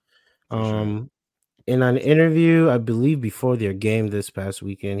 For sure. In an interview, I believe before their game this past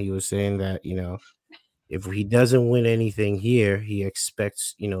weekend, he was saying that if he doesn't win anything here, he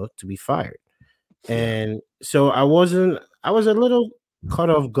expects to be fired. Yeah. And so I was a little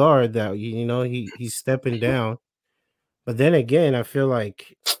caught off guard that he's stepping down. But then again, I feel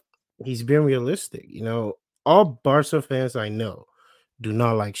like he's being realistic. All Barca fans I know do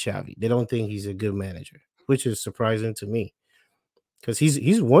not like Xavi. They don't think he's a good manager, which is surprising to me because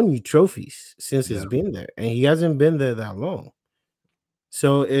he's won you trophies since he's Yeah. been there, and he hasn't been there that long.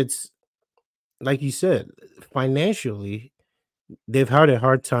 So it's like you said, financially, they've had a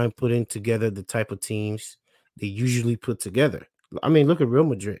hard time putting together the type of teams they usually put together. I mean, look at Real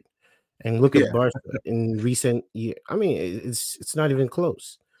Madrid and look Yeah. at Barca in recent year. I mean, it's not even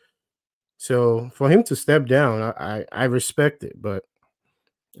close. So for him to step down, I respect it, but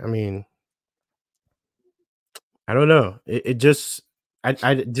I mean, I don't know. It just I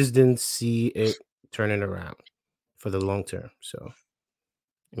just didn't see it turning around for the long term. So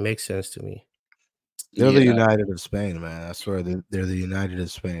it makes sense to me. They're the Yeah, United of Spain, man. I swear they're the United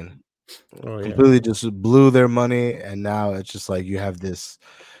of Spain. Oh yeah. Completely just blew their money, and now it's just like you have this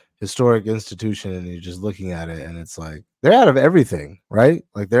historic institution, and you're just looking at it, and it's like they're out of everything, right?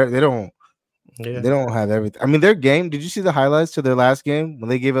 Like they don't Yeah. have everything. I mean, their game. Did you see the highlights to their last game when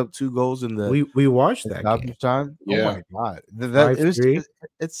they gave up 2 goals in the We watched that game. stoppage time? Oh yeah. my god, that it was. 5-3.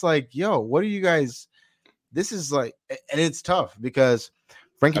 It's like, yo, what are you guys? This is like, and it's tough because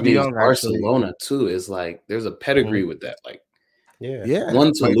Frankie I De mean, it's Jong actually, Barcelona too. Is like there's a pedigree with that. Like Yeah. yeah,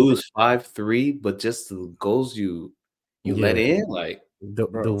 one to like, lose 5-3, but just the goals you let Yeah. in, like The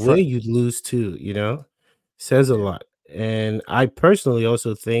bro, way you lose too, says a lot. And I personally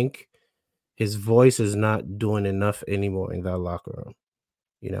also think his voice is not doing enough anymore in that locker room.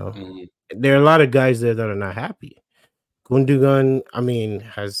 mm, There are a lot of guys there that are not happy. Gundogan, I mean,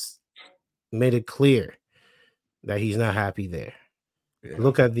 has made it clear that he's not happy there. yeah,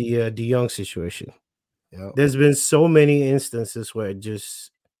 Look at the De Jong situation. yeah, There's been so many instances where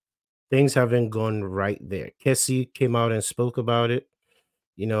just things haven't gone right there. Kessie came out and spoke about it.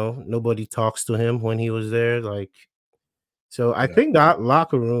 Nobody talks to him when he was there. So I yeah, think that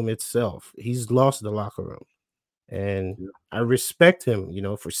locker room itself, he's lost the locker room. And yeah. I respect him,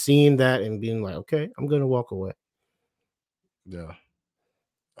 for seeing that and being like, okay, I'm gonna walk away. Yeah.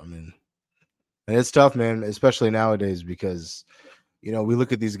 I mean, and it's tough, man, especially nowadays because we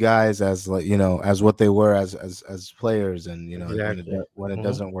look at these guys as like as what they were as players, and Exactly. when it Mhm.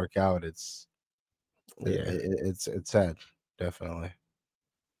 doesn't work out, Yeah. it's sad, definitely.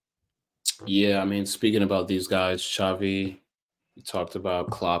 yeah. I mean, speaking about these guys, Xavi, we talked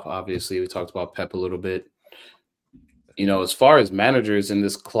about Klopp. Obviously, we talked about Pep a little bit. As far as managers in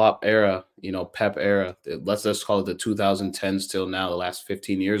this Klopp era, Pep era, let's just call it the 2010s till now, the last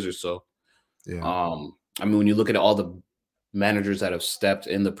 15 years or so. Yeah, I mean, when you look at all the managers that have stepped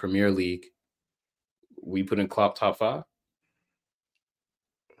in the Premier League, we put in Klopp top 5.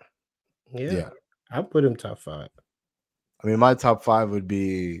 Yeah. yeah. I'll put him top 5. I mean, my top 5 would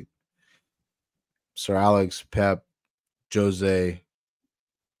be Sir Alex, Pep, Jose,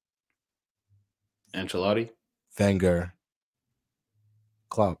 Ancelotti. Wenger,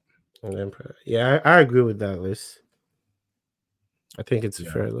 Klopp. And then, yeah, I agree with that list. I think it's a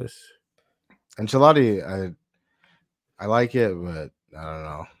Yeah. fair list. Ancelotti, I like it, but I don't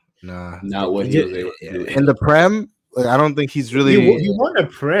know. Nah. Not what he was able to do. In the Prem, like, I don't think he's really. He won a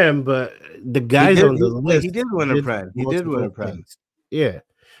Prem, but the He guys did, on the list he did win a did Prem. He did win a multiple Prem. things. Yeah,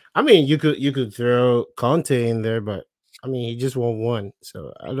 I mean, you could throw Conte in there, but I mean, he just won one,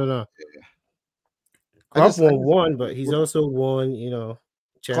 so I don't know. Klopp won one, but he's also won,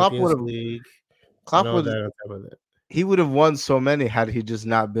 Champions League. Klopp and all that on top of that. He would have won so many had he just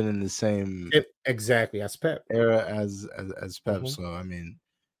not been in the same exactly as Pep era as Pep. Mhm. So I mean,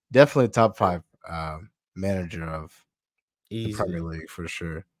 definitely top 5 manager of the Premier League for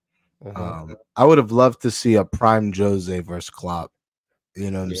sure. I would have loved to see a prime Jose versus Klopp.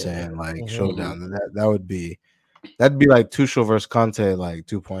 You know what I'm saying? Like showdown. That'd be like Tuchel versus Conte, like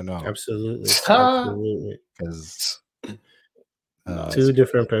 2.0. Absolutely, absolutely. Because two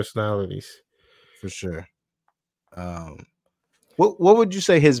different personalities for sure. What would you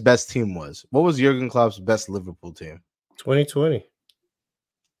say his best team was? What was Jurgen Klopp's best Liverpool team? 2020.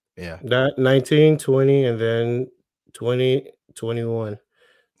 Yeah. That 19, 20, and then 20, 21.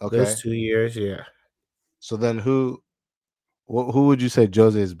 Okay. Those 2 years, yeah. So then who would you say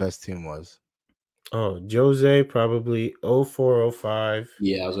Jose's best team was? Oh, Jose probably 04, 05.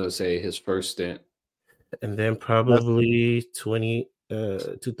 Yeah, I was gonna say his first stint. And then probably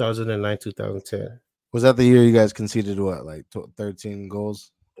 2009, 2010. Was that the year you guys conceded what, like 13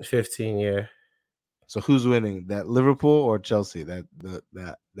 goals? 15, yeah. So who's winning? That Liverpool or Chelsea? That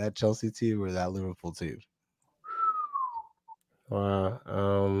Chelsea team or that Liverpool team? Wow.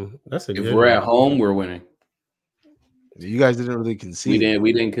 That's a If good we're one. at home, we're winning. You guys didn't really concede.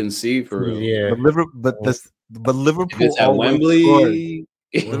 We didn't concede for real. Yeah. But Liverpool If it's at always Wembley,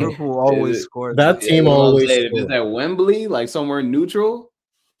 scored. Liverpool always scored. That team always if scored. it's at Wembley, like somewhere neutral,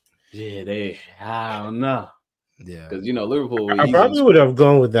 yeah, I don't know. Yeah, because Liverpool. I probably would have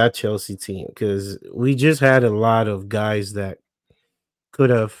gone with that Chelsea team because we just had a lot of guys that could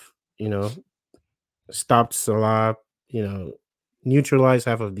have, stopped Salah, neutralize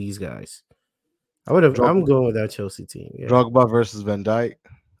half of these guys. I'm going with that Chelsea team. Yeah. Drogba versus Van Dijk.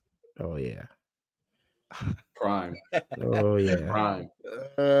 Oh yeah. Prime. Oh yeah. Prime.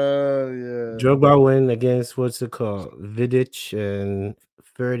 Yeah. Drogba win against what's it called? Vidic and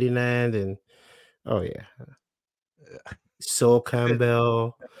Ferdinand and oh yeah. Sol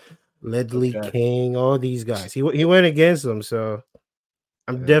Campbell, Ledley Okay. King, all these guys. He went against them, so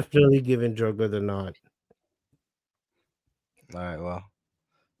I'm definitely giving Drogba the nod. All right, well,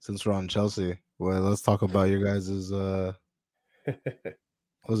 since we're on Chelsea, well, let's talk about your guys's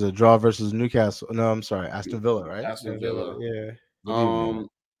was it draw versus Newcastle? No, I'm sorry, Aston Villa, right? Aston Villa. Yeah. What do you mean?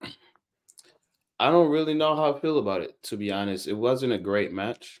 I don't really know how I feel about it, to be honest. It wasn't a great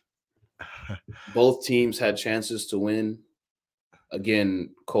match. Both teams had chances to win. Again,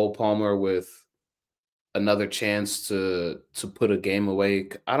 Cole Palmer with another chance to put a game away.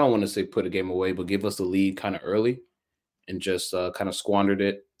 I don't want to say put a game away, but give us the lead kind of early and just kind of squandered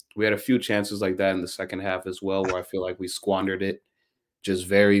it. We had a few chances like that in the second half as well, where I feel like we squandered it. Just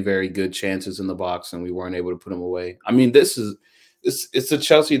very, very good chances in the box, and we weren't able to put them away. I mean, it's a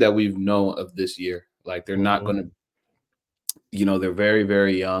Chelsea that we've known of this year. Like they're not going to, they're very,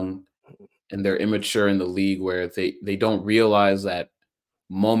 very young and they're immature in the league where they don't realize that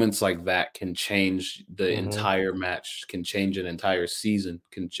moments like that can change the entire match, can change an entire season,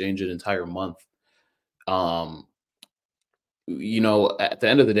 can change an entire month. At the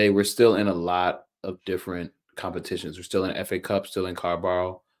end of the day, we're still in a lot of different competitions. We're still in FA Cup, still in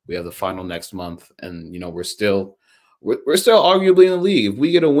Carabao. We have the final next month, and we're still arguably in the league. If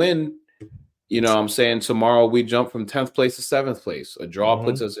we get a win, I'm saying tomorrow we jump from 10th place to 7th place. A draw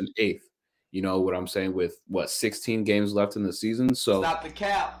puts us in 8th. You know what I'm saying? With 16 games left in the season. So stop the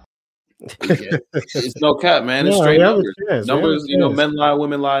cap. It's no cap, man. It's straight numbers. Numbers, men lie,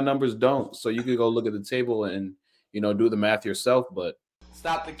 women lie, numbers don't. So you could go look at the table and do the math yourself. But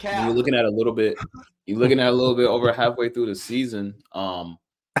stop the cap. You're looking at a little bit over halfway through the season.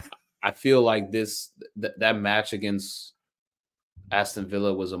 I feel like that match against Aston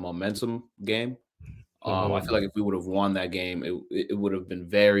Villa was a momentum game. I feel like if we would have won that game, it would have been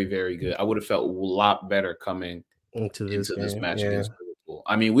very, very good. I would have felt a lot better coming into this match against Liverpool.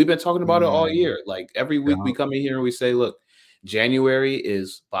 I mean, we've been talking about it all year. Like every week we come in here and we say, look, January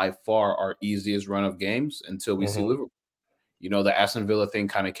is by far our easiest run of games until we see Liverpool. The Aston Villa thing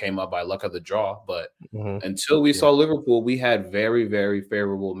kind of came up by luck of the draw, but until we saw Liverpool, we had very, very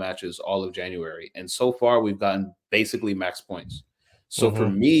favorable matches all of January. And so far we've gotten basically max points. So for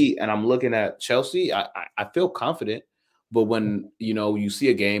me, and I'm looking at Chelsea, I feel confident. But when, you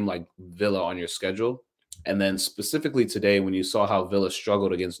see a game like Villa on your schedule, and then specifically today when you saw how Villa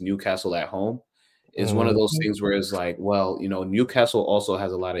struggled against Newcastle at home, is one of those things where it's like, well, Newcastle also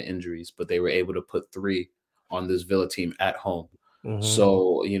has a lot of injuries, but they were able to put 3 on this Villa team at home.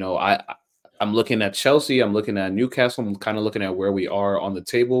 So, I'm looking at Chelsea, I'm looking at Newcastle, I'm kind of looking at where we are on the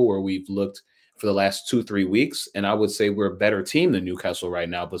table, where we've looked for the last 2-3 weeks. And I would say we're a better team than Newcastle right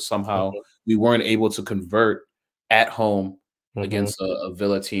now, but somehow we weren't able to convert at home against a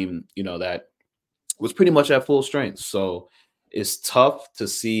Villa team, that was pretty much at full strength. So it's tough to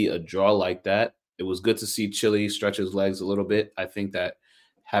see a draw like that. It was good to see Chile stretch his legs a little bit. I think that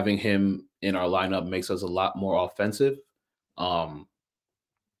having him in our lineup makes us a lot more offensive.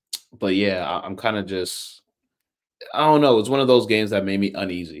 But yeah, I'm kind of just, I don't know. It's one of those games that made me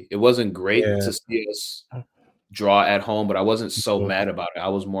uneasy. It wasn't great to see us draw at home, but I wasn't so mad about it. I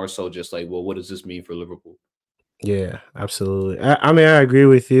was more so just like, well, what does this mean for Liverpool? Yeah, absolutely. I mean, I agree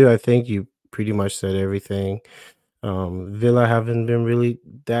with you. I think you pretty much said everything. Villa haven't been really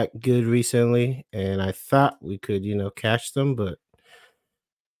that good recently, and I thought we could, catch them, but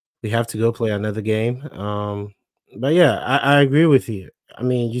we have to go play another game. But yeah, I agree with you. I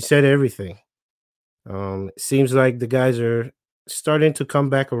mean, you said everything. It seems like the guys are starting to come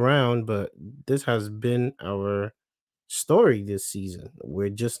back around, but this has been our story this season. We're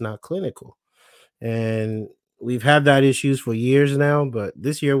just not clinical. And we've had that issues for years now, but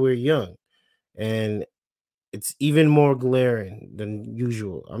this year we're young. And it's even more glaring than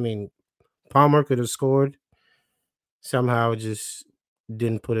usual. I mean, Palmer could have scored, somehow just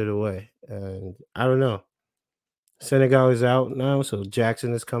didn't put it away. And I don't know. Senegal is out now, so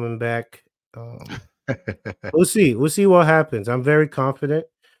Jackson is coming back. We'll see. We'll see what happens. I'm very confident.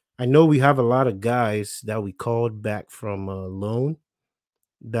 I know we have a lot of guys that we called back from loan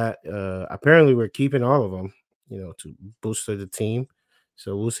that apparently we're keeping all of them, to boost the team.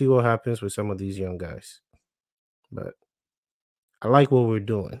 So we'll see what happens with some of these young guys. But I like what we're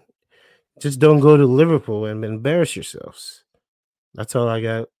doing. Just don't go to Liverpool and embarrass yourselves. That's all I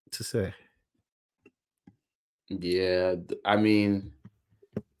got to say. Yeah, I mean,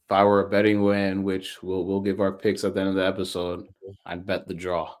 if I were a betting man, which we'll give our picks at the end of the episode, I'd bet the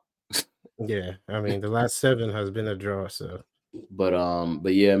draw. Yeah, I mean the last 7 has been a draw, so But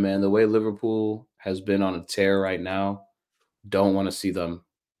yeah, man, the way Liverpool has been on a tear right now, don't want to see them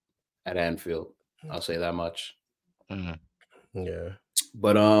at Anfield. I'll say that much. Mm. yeah.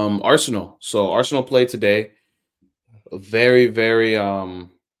 But Arsenal. So Arsenal played today. A very, very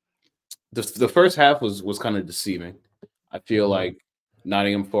the first half was kind of deceiving. I feel Mhm. like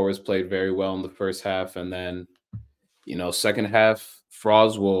Nottingham Forest played very well in the first half, and then second half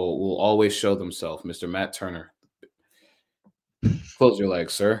frauds will always show themselves. Mr. Matt Turner, close your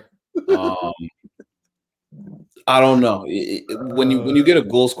legs, sir. Um, I don't know. When you get a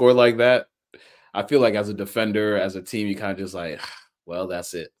goal score like that, I feel like as a defender, as a team, you kind of just like, well,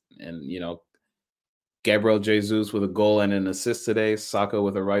 that's it. And Gabriel Jesus with a goal and an assist today. Saka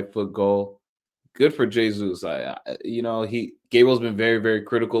with a right foot goal. Good for Jesus. He Gabriel's been very, very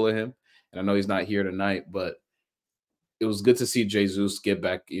critical of him, and I know he's not here tonight, but it was good to see Jesus get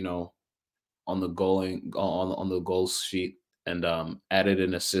back, on the the goal sheet and added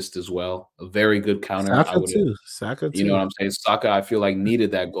an assist as well. A very good counter. I Saka would have, too. Saka you know too. what I'm saying? Saka, I feel like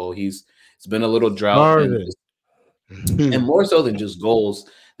needed that goal. It's been a little drought, Starving. and more so than just goals.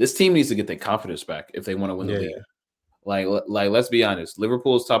 This team needs to get their confidence back if they want to win the Yeah. league. Like let's be honest.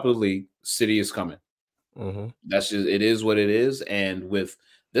 Liverpool is top of the league. City is coming. Mm-hmm. That's just it is what it is. And with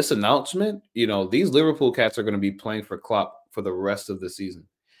this announcement, these Liverpool cats are going to be playing for Klopp for the rest of the season.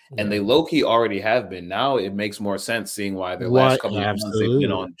 And Yeah. they low-key already have been. Now it makes more sense seeing why their Why? last couple of months they've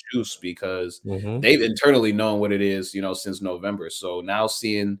been Absolutely. on juice because Mm-hmm. they've internally known what it is, since November. So now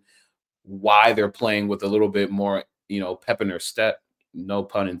seeing why they're playing with a little bit more, pep in their step, no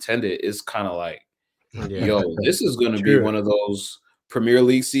pun intended, is kind of like, Yeah. yo, this is going to be True. one of those Premier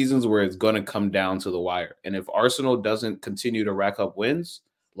League seasons where it's going to come down to the wire. And if Arsenal doesn't continue to rack up wins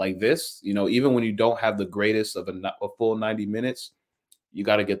like this, even when you don't have the greatest of a full 90 minutes, you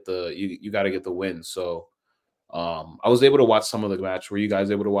got to get you got to get the win. So I was able to watch some of the match. Were you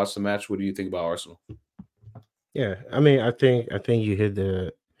guys able to watch the match? What do you think about Arsenal? Yeah. I mean, I think you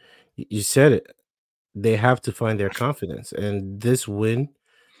hit you said it. They have to find their confidence, and this win,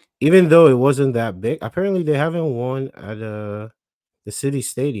 even though it wasn't that big, apparently they haven't won at the City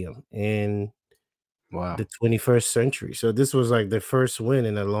Stadium in Wow. the 21st century. So this was like their first win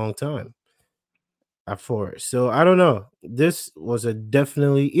in a long time at Forest. So I don't know. This was a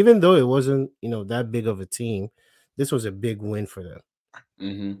definitely, even though it wasn't, that big of a team, this was a big win for them.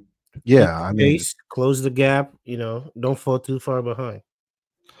 Mm-hmm. Keep Yeah, the I mean, pace, close the gap, don't fall too far behind.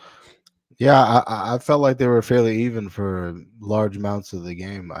 yeah, I felt like they were fairly even for large amounts of the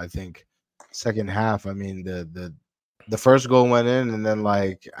game. I think second half, I mean, the first goal went in, and then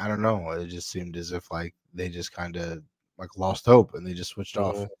like I don't know, it just seemed as if like they just kind of like lost hope and they just switched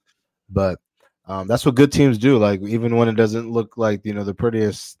off. Mhm. But that's what good teams do. Like even when it doesn't look like the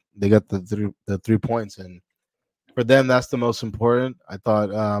prettiest, they got the 3 points, and for them that's the most important. I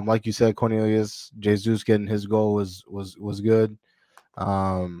thought, like you said, Cornelius Jesus getting his goal was good.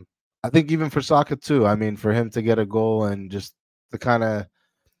 Um, I think even for Saka too. I mean, for him to get a goal and just to kind of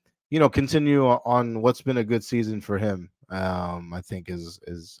continue on what's been a good season for him. I think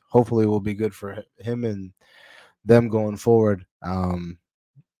is hopefully will be good for him and them going forward.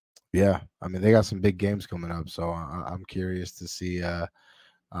 Yeah, I mean they got some big games coming up, so I'm curious to see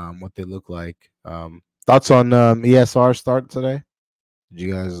what they look like. Thoughts on ESR start today? Did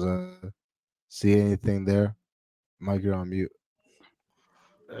you guys see anything there? Mike, you're on mute.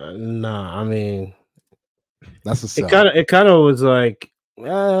 Nah, I mean, That's a it sell. kind of it kind of was like,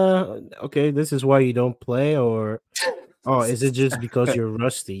 okay, this is why you don't play, or oh, is it just because you're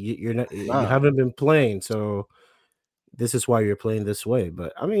rusty? You're not, you Nah, haven't been playing, so this is why you're playing this way.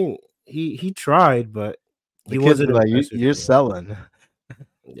 But I mean, he tried, but the he kids be wasn't like, impressive you're to me. selling.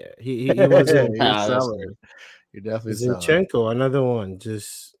 Yeah, he wasn't You're Ah, impressive that's to fair. me. You're definitely selling. Zinchenko, another one,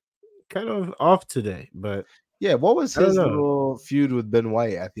 just kind of off today, but Yeah, what was I don't his know. little feud with Ben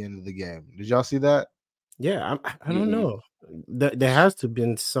White at the end of the game? Did y'all see that? Yeah, I don't Mm-mm. know. There has to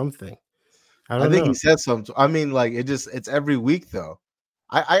been something. I I don't think he know. said something. I mean, like it's every week though.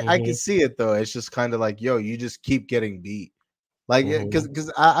 I can Hmm. see it though. It's just kind of like, yo, you just keep getting beat. Like, Hmm.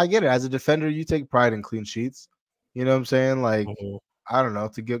 because I get it. As a defender, you take pride in clean sheets. You know what I'm saying? Like, Hmm. I don't know,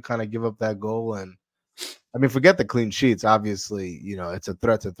 to give up that goal. And I mean, forget the clean sheets. Obviously, it's a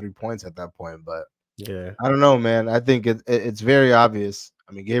threat to 3 points at that point. But Yeah. I don't know, man. I think it's very obvious.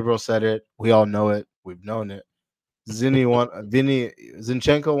 I mean, Gabriel said it. We all know it. We've known it. Vinny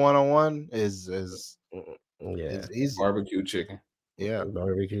Zinchenko 1-on-1 Yeah. is easy. Barbecue chicken. Yeah,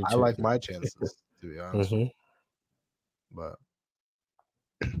 Barbecue I like chicken. my chances, to be honest. Hmm. But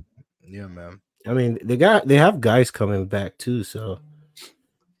yeah, man. I mean, they have guys coming back too, so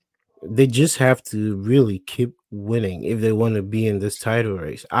they just have to really keep winning if they want to be in this title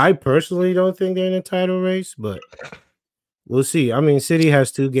race. I personally don't think they're in a title race, but we'll see. I mean, City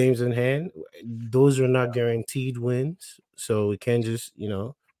has 2 games in hand. Those are not guaranteed wins, so we can't just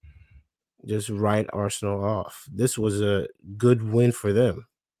write Arsenal off. This was a good win for them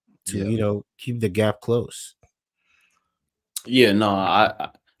to keep the gap close. Yeah, no,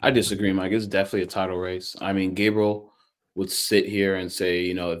 I disagree, Mike. It's definitely a title race. I mean, Gabriel would sit here and say,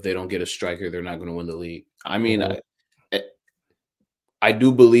 if they don't get a striker, they're not going to win the league. I mean, I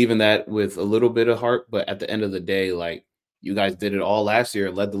do believe in that with a little bit of heart, but at the end of the day, like, you guys did it all last year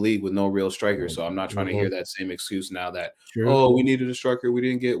and led the league with no real striker. So I'm not trying to hear that same excuse now that, we needed a striker, we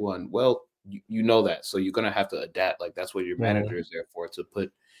didn't get one. Well, you know that. So you're going to have to adapt. Like, that's what your manager is there for, to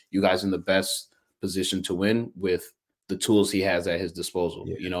put you guys in the best position to win with the tools he has at his disposal.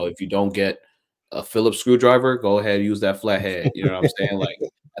 If you don't get a Phillips screwdriver, go ahead, use that flathead. You know what I'm saying? Like,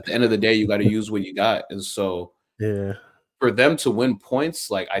 at the end of the day, you got to use what you got. And so for them to win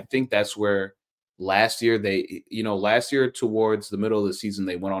points, like, I think that's where last year towards the middle of the season,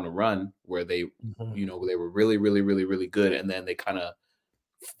 they went on a run where they were really, really, really, really good. And then they kind of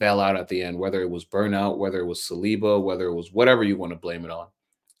fell out at the end, whether it was burnout, whether it was Saliba, whether it was whatever you want to blame it on.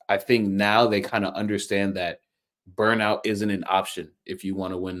 I think now they kind of understand that burnout isn't an option if you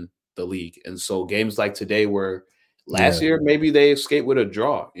want to win the league. And so games like today, where last year maybe they escaped with a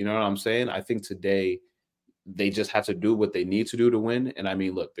draw, you know what I'm saying? I think today they just have to do what they need to do to win. And I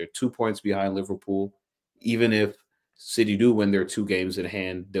mean, look, they're 2 points behind Liverpool. Even if City do win their 2 games in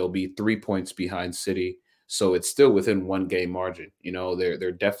hand, they'll be 3 points behind City. So it's still within 1 game margin.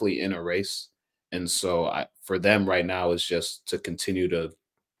 They're definitely in a race. And so for them right now, it's just to continue to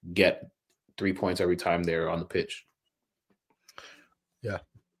get 3 points every time they're on the pitch. Yeah,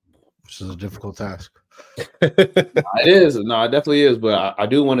 which is a difficult task. It is. No, it definitely is. But I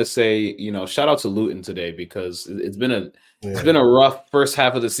do want to say, shout out to Luton today, because it's been a rough first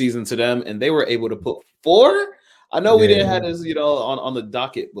half of the season to them, and they were able to put 4. I know we didn't have this, on the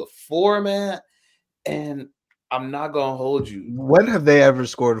docket, but 4, man. And I'm not gonna hold you. When have they ever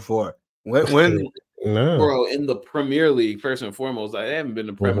scored 4? When? No. Bro, in the Premier League, first and foremost, I haven't been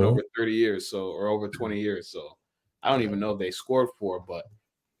in the Premier in over 30 years, or over 20 years. So I don't even know if they scored 4, but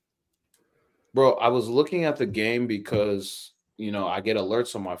bro, I was looking at the game because I get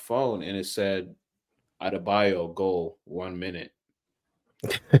alerts on my phone and it said Adebayo goal 1 minute.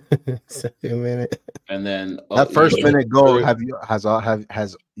 Second minute. And then that first minute goal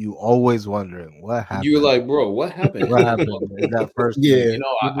has you always wondering what happened? You're like, bro, what happened? What happened in that first minute?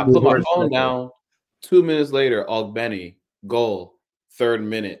 I put my phone down. 2 minutes later, Ogbenny, goal, 3rd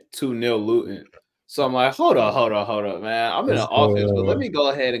minute, 2-0 Luton. So I'm like, hold up, man. I'm in an office, but let me go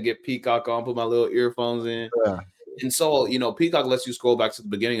ahead and get Peacock on, put my little earphones in. Yeah. And so, Peacock lets you scroll back to the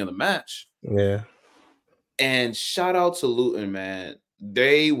beginning of the match. Yeah. And shout out to Luton, man.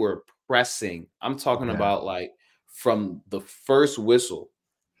 They were pressing. I'm talking about, like, from the first whistle,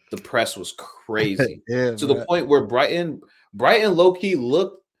 the press was crazy. To the point where Brighton low-key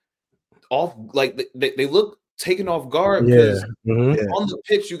looked off, like they look taken off guard, because on the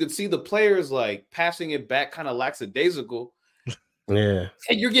pitch you could see the players like passing it back kind of lackadaisical. Yeah.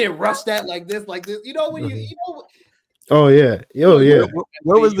 And you're getting rushed at like this. When Oh yeah.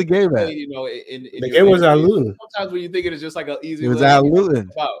 Where was the game at? The game was at Luton. Sometimes when you think it is just like an easy, it was at Luton.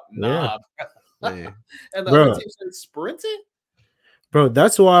 Nah. Yeah. And the other team said sprinting. Bro,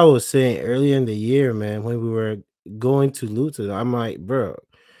 that's why I was saying earlier in the year, man, when we were going to Luton, I'm like, bro,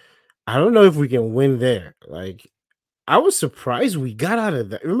 I don't know if we can win there. Like, I was surprised we got out of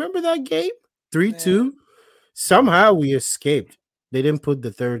that. Remember that game? 3-2? Somehow we escaped. They didn't put the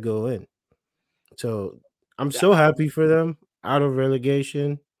 3rd goal in. So I'm so happy for them out of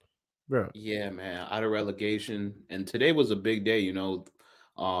relegation, bro. Yeah, man, out of relegation. And today was a big day,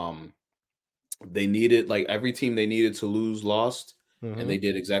 they needed, like, every team they needed to lose lost, and they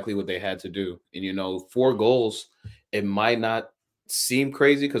did exactly what they had to do. And 4 goals, it might not seem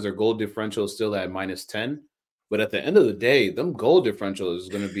crazy because their goal differential is still at -10, but at the end of the day, them goal differential is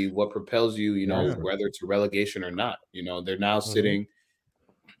going to be what propels you, whether to relegation or not. They're now sitting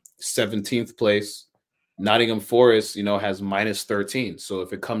 17th place. Nottingham Forest, has -13. So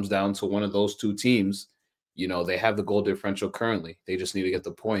if it comes down to one of those 2 teams, they have the goal differential currently. They just need to get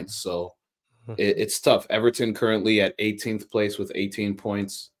the points. So it's tough. Everton currently at 18th place with 18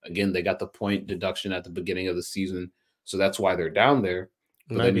 points. Again, they got the point deduction at the beginning of the season, so that's why they're down there.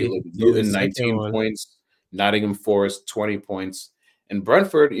 But then you look at Luton, 19 points, Nottingham Forest, 20 points. And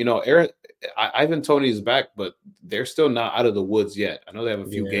Brentford, Ivan Toney's back, but they're still not out of the woods yet. I know they have a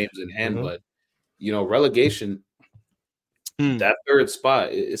few games in hand, but relegation, that third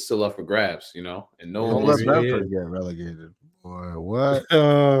spot is still up for grabs, and no one Don't wants let Brentford get relegated. Boy, what?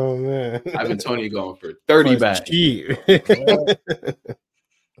 Oh man, Ivan Toney going for 30 back.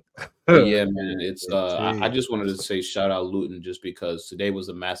 But yeah, man, it's I just wanted to say shout out Luton just because today was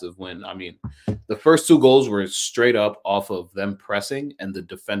a massive win. I mean, the first 2 goals were straight up off of them pressing and the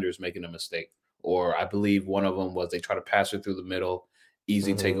defenders making a mistake. Or I believe one of them was they tried to pass it through the middle,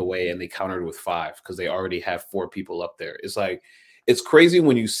 easy takeaway, and they countered with 5 because they already have 4 people up there. It's like it's crazy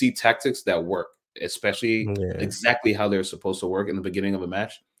when you see tactics that work, especially exactly how they're supposed to work in the beginning of a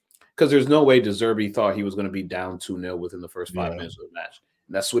match. Because there's no way De Zerbi thought he was going to be down 2-0 within the first 5 minutes of the match.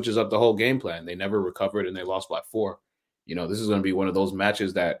 That switches up the whole game plan. They never recovered and they lost by 4. This is going to be one of those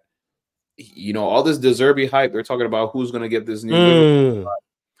matches that, all this De Zerbi hype. They're talking about who's going to get this new Liverpool.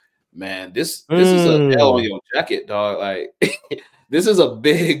 Man, this is an L on your jacket, dog. Like this is a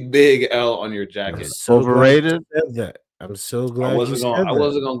big L on your jacket. So overrated. I'm so glad I wasn't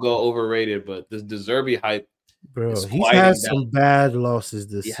gonna go overrated, but this De Zerbi hype, bro. He's had some bad losses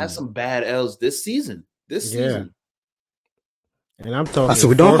this season. He has some bad L's this season. Season. And I'm talking. So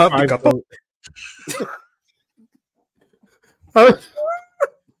we don't have the cup.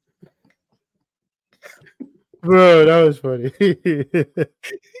 Bro, that was funny.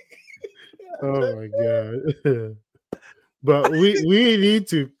 Oh my god! But we need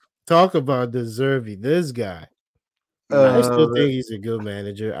to talk about De Zerbi. This guy, I still think he's a good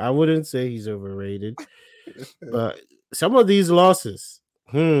manager. I wouldn't say he's overrated, but some of these losses,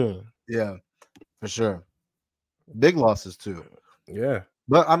 yeah, for sure, big losses too. Yeah,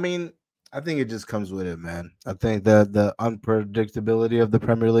 but I mean, I think it just comes with it, man. I think the unpredictability of the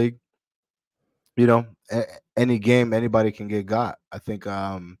Premier League. Any game anybody can get got. I think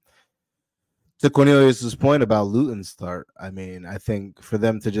to Cornelius's point about Luton's start, I mean, I think for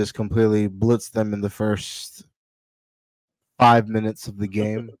them to just completely blitz them in the first 5 minutes of the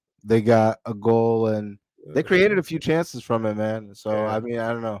game, they got a goal and they created a few chances from it, man. So I mean, I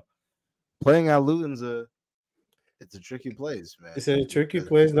don't know. Playing at Luton's it's a tricky place, man. It's a tricky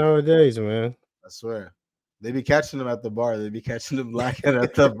place nowadays, man. I swear. They be catching them at the bar. They be catching them lacking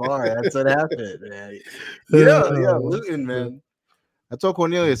at the bar. That's what happened, man. Luton, man. I told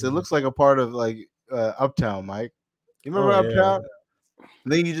Cornelius, it looks like a part of like Uptown, Mike. You remember Uptown?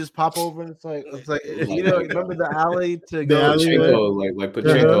 And then you just pop over and it's like remember the alley to go Pachinko, like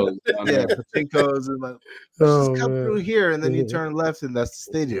Pachinko's. Yeah, Pachinko's and like just come through here and then you turn left and that's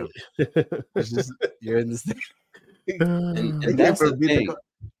the stadium. It's just you're in the stadium. And that's the thing.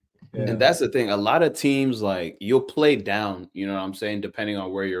 And that's the thing. A lot of teams, like, you'll play down, you know what I'm saying? Depending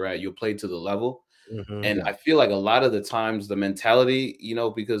on where you're at, you'll play to the level. And I feel like a lot of the times the mentality,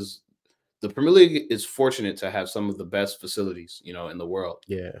 because the Premier League is fortunate to have some of the best facilities, in the world.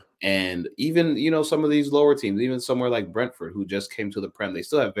 Yeah. And even, some of these lower teams, even somewhere like Brentford, who just came to the Prem, they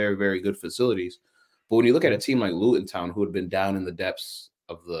still have very, very good facilities. But when you look at a team like Luton Town, who had been down in the depths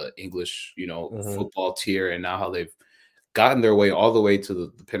of the English, football tier, and now how they've gotten their way all the way to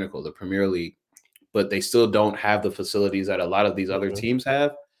the pinnacle, the Premier League, but they still don't have the facilities that a lot of these other teams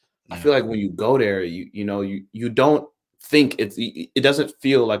have. I feel like when you go there, you don't think it doesn't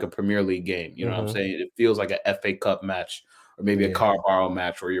feel like a Premier League game. You know what I'm saying? It feels like a FA Cup match or maybe a Carabao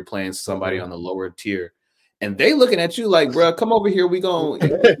match where you're playing somebody on the lower tier. And they looking at you like, bro, come over here. We going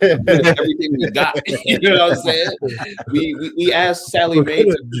everything we got. You know what I'm saying? We asked Sally Mae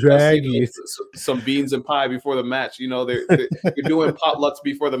to drag you some beans and pie before the match. They're doing potlucks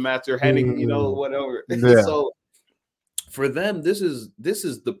before the match. They're handing, whatever. Yeah. So for them, this is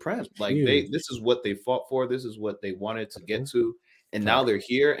the Prem. Like this is what they fought for. This is what they wanted to get to. And now they're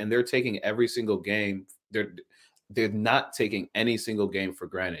here and they're taking every single game. They're not taking any single game for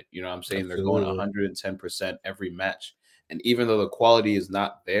granted. You know what I'm saying? Absolutely. They're going 110% every match. And even though the quality is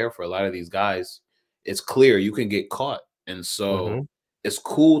not there for a lot of these guys, it's clear you can get caught. And so it's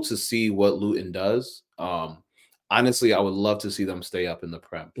cool to see what Luton does. Honestly, I would love to see them stay up in the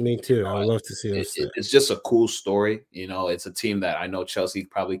Prem. Me too. I would love to see them stay. It's just a cool story. It's a team that I know Chelsea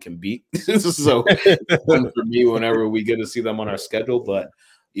probably can beat. So it's fun for me whenever we get to see them on our schedule. But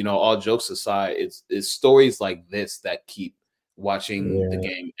all jokes aside, it's stories like this that keep watching the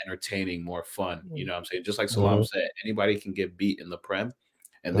game entertaining, more fun. You know what I'm saying? Just like Salam said, anybody can get beat in the Prem.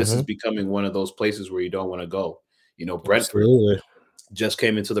 And this is becoming one of those places where you don't want to go. Brentford just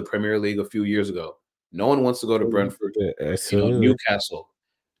came into the Premier League a few years ago. No one wants to go to Brentford. Newcastle.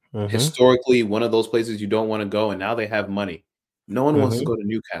 Historically, one of those places you don't want to go, and now they have money. No one wants to go to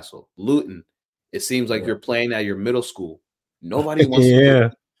Newcastle. Luton, it seems like you're playing at your middle school. Nobody wants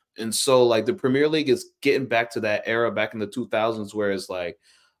to And so, like, the Premier League is getting back to that era back in the 2000s where it's like,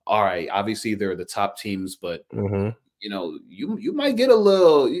 all right, obviously they're the top teams, but you know, you might get a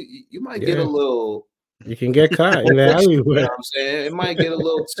little, you might get a little. You can get caught in the alleyway. You know what I'm saying? It might get a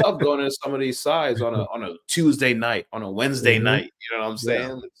little tough going into some of these sides on a Tuesday night, on a Wednesday night. You know what I'm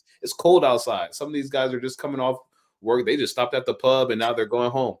saying? It's cold outside. Some of these guys are just coming off work. They just stopped at the pub and now they're going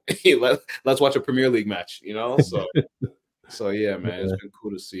home. Let's watch a Premier League match, you know? So yeah, man, it's been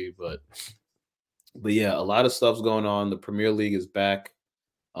cool to see. But yeah, a lot of stuff's going on. The Premier League is back.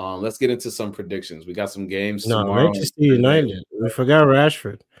 Let's get into some predictions. We got some games tomorrow. Manchester United. We forgot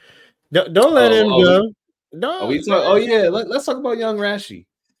Rashford. Don't let him go. Let's talk about young Rashi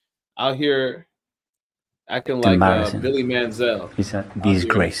out here acting like Billy Manziel. It's a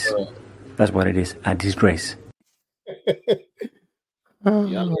disgrace. That's what it is. A disgrace.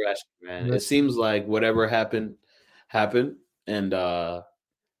 Young Rashi, man. It seems like whatever happened, and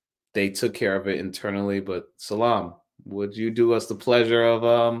they took care of it internally. But Salam, would you do us the pleasure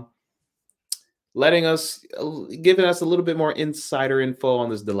of giving us a little bit more insider info on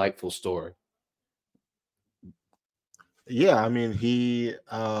this delightful story? Yeah, I mean, he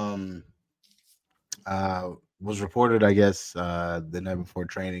was reported, I guess, the night before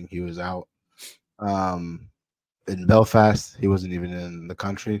training. He was out in Belfast. He wasn't even in the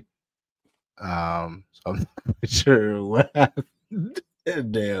country. So I'm not sure what happened.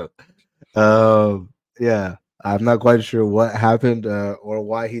 Damn. Yeah, I'm not quite sure what happened or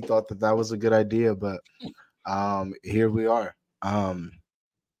why he thought that was a good idea, but here we are. I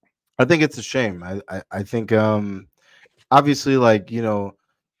think it's a shame. I think obviously, like, you know,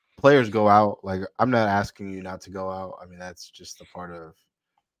 players go out. Like, I'm not asking you not to go out. I mean, that's just a part of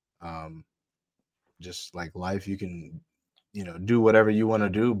just like life. You can, you know, do whatever you want to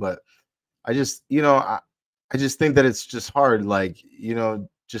do, but I just, you know, I just think that it's just hard, like, you know,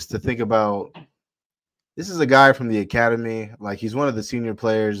 just to think about. This is a guy from the academy. Like, he's one of the senior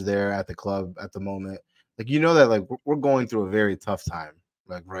players there at the club at the moment. Like, you know that, like, we're going through a very tough time,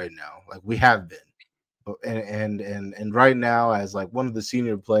 like, right now. Like, we have been. And right now, as like one of the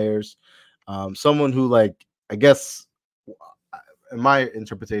senior players, someone who, like, I guess in my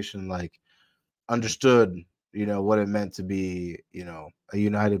interpretation, like, understood, you know, what it meant to be, you know, a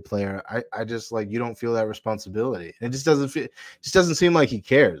United player. I just, like, you don't feel that responsibility. It just doesn't seem like he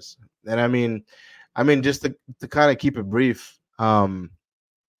cares. And I mean, just to kind of keep it brief, I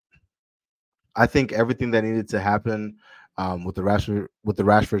think everything that needed to happen with the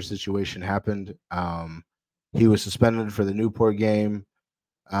Rashford situation happened. He was suspended for the Newport game.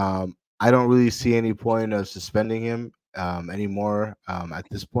 I don't really see any point of suspending him anymore at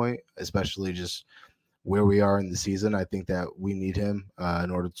this point, especially just where we are in the season. I think that we need him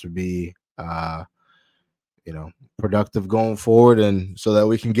in order to be, you know, productive going forward, and so that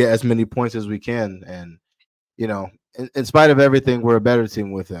we can get as many points as we can. And, you know, in spite of everything, we're a better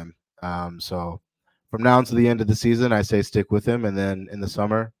team with him. So from now until the end of the season, I say stick with him, and then in the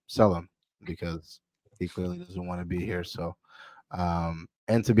summer, sell him, because he clearly doesn't want to be here. So,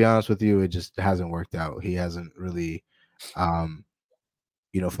 and to be honest with you, it just hasn't worked out. He hasn't really,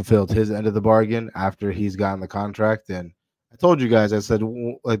 you know, fulfilled his end of the bargain after he's gotten the contract. And I told you guys, I said,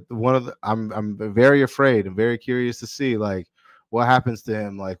 like, I'm very afraid and very curious to see, like, what happens to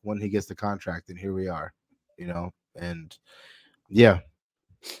him, like, when he gets the contract. And here we are, you know, and yeah.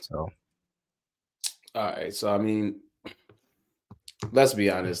 So, all right. So, I mean, let's be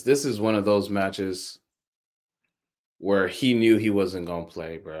honest. This is one of those matches where he knew he wasn't going to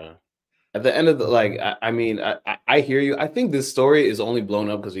play, bro. At the end of the, like, I hear you. I think this story is only blown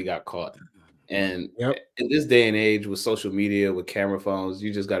up because he got caught. And in this day and age with social media, with camera phones,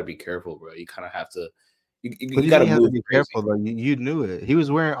 you just got to be careful, bro. You kind of have to. You got to be careful, though. You knew it. He was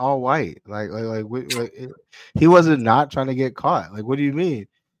wearing all white. Like he wasn't not trying to get caught. Like, what do you mean?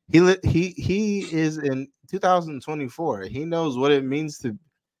 He is in 2024. He knows what it means to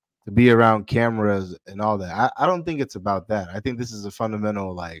be around cameras and all that. I don't think it's about that. I think this is a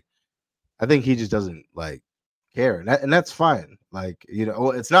fundamental, like, I think he just doesn't, like, care, and that's fine. Like, you know,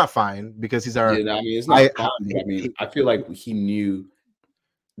 well, it's not fine because he's our. Yeah, I mean, it's not fine. I mean, I feel like he knew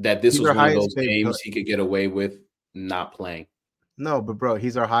that this was one of those games he could get away with not playing. No, but bro,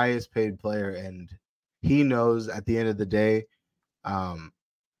 he's our highest paid player, and he knows at the end of the day,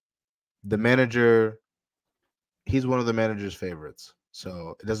 the manager, he's one of the manager's favorites.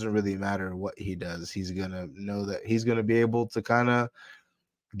 So it doesn't really matter what he does. He's gonna know that he's gonna be able to kind of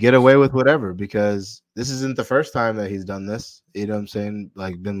get away with whatever, because this isn't the first time that he's done this. You know what I'm saying?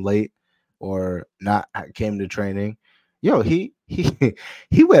 Like, been late or not came to training. Yo, he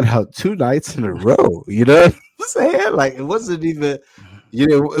went out 2 nights in a row. You know what I'm saying? Like, it wasn't even You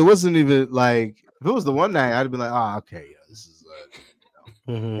know, it wasn't even like if it was the one night, I'd be like, oh, okay, yeah, this is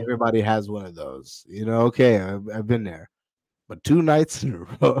everybody has one of those. You know, okay, I've been there. But 2 nights in a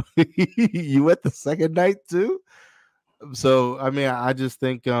row, you went the second night too. So I mean, I just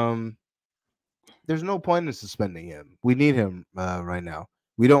think there's no point in suspending him. We need him right now.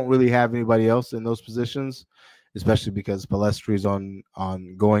 We don't really have anybody else in those positions, especially because Palestri's on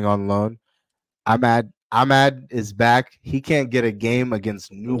going on loan. Ahmad is back. He can't get a game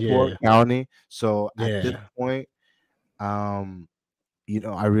against Newport County. So at this point, you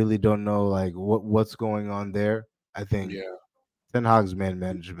know, I really don't know like what's going on there. I think Ten Hag's man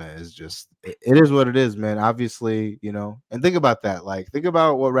management is just it is what it is, man. Obviously, you know, and think about that. Like, think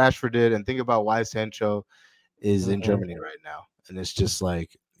about what Rashford did, and think about why Sancho is in Germany right now. And it's just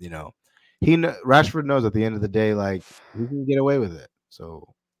like, you know, Rashford knows at the end of the day, like he can get away with it, so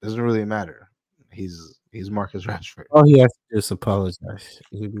it doesn't really matter. He's Marcus Rashford. Oh, he has to just apologize.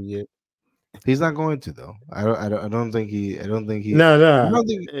 He'll be good. He's not going to though. I don't think he. I don't think he. No.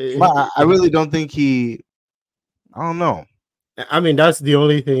 I really don't think he. I don't know. I mean, that's the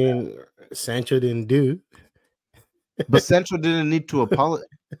only thing Sancho didn't do. But Sancho didn't need to apologize.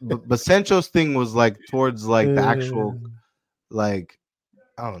 But Sancho's thing was like towards like the actual, like,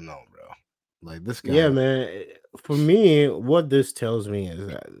 I don't know, bro. Like this guy. Yeah, man. For me, what this tells me is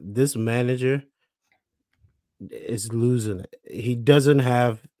that this manager is losing it. He doesn't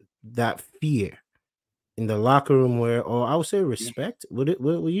have that fear in the locker room where, or I would say respect. Would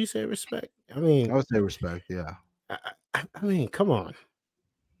you say respect? I mean, I would say respect. Yeah. I mean, come on.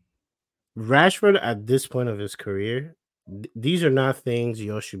 Rashford at this point of his career, these are not things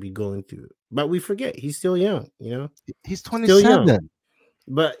y'all should be going through. But we forget he's still young. You know, he's 27.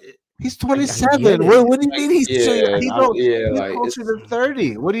 But he's 27. What do you mean he's still young? He's like, closer to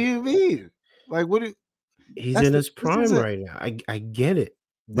 30. What do you mean? Like, what? He's in his prime right now. I get it,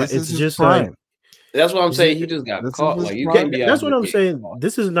 but it's just prime. like. That's what I'm saying. He just got caught. Like you can't be. That's what I'm saying.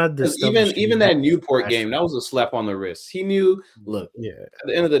 This is not the even that Newport game. That was a slap on the wrist. He knew. Look, at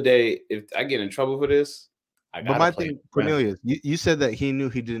the end of the day, if I get in trouble for this, I got to play. But my thing, Cornelius, you said that he knew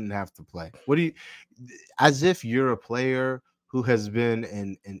he didn't have to play. What do you? As if you're a player who has been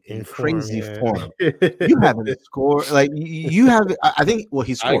in crazy form. You haven't scored. Like you haven't. I think. Well,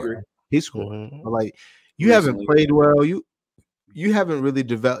 he scored. He scored. But like you haven't played well. You haven't really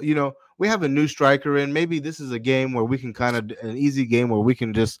developed. You know. We have a new striker in. Maybe this is a game where we can an easy game where we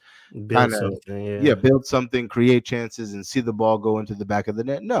can just build something, build something, create chances, and see the ball go into the back of the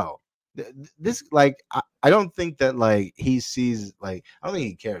net. No, this like I don't think that like he sees like I don't think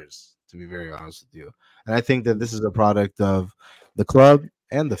he cares, to be very honest with you. And I think that this is a product of the club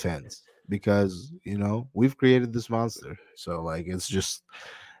and the fans because you know we've created this monster. So like it's just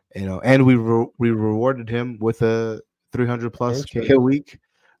you know, and we rewarded him with a 300+ K a week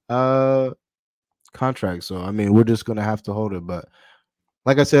contract. So I mean, we're just gonna have to hold it. But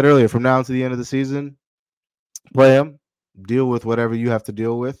like I said earlier, from now to the end of the season, play him, deal with whatever you have to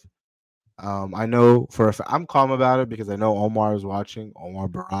deal with. I know I'm calm about it because I know Omar is watching. Omar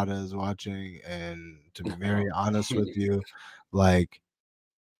Barada is watching, and to be very honest with you, like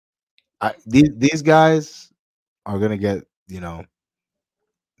these guys are gonna get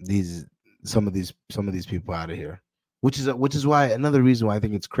some of these people out of here. Which is why another reason why I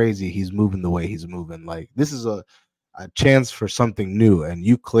think it's crazy he's moving the way he's moving. Like this is a chance for something new, and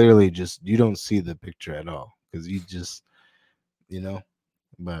you clearly you don't see the picture at all because you just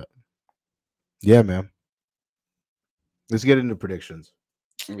But yeah, man, let's get into predictions.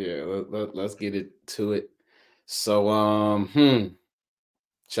 Yeah, let's get to it. So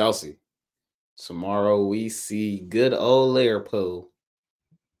Chelsea tomorrow we see good old Liverpool.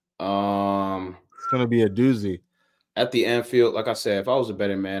 It's gonna be a doozy. At the Anfield, like I said, if I was a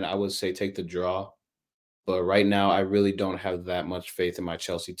betting man, I would say take the draw. But right now, I really don't have that much faith in my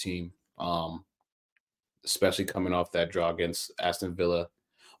Chelsea team, especially coming off that draw against Aston Villa.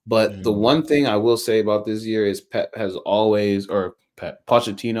 But the one thing I will say about this year is Pochettino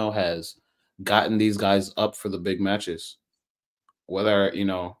has gotten these guys up for the big matches. Whether,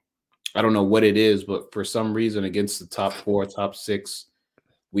 I don't know what it is, but for some reason against the top 4, top 6,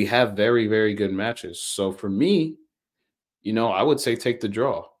 we have very, very good matches. So for me, I would say take the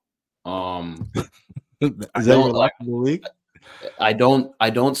draw. Is that your lock of the week? I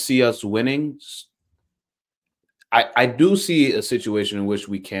don't see us winning. I do see a situation in which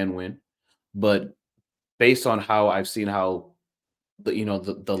we can win, but based on how I've seen how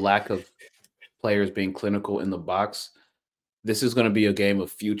the lack of players being clinical in the box, this is going to be a game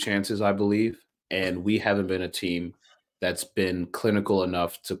of few chances, I believe, and we haven't been a team that's been clinical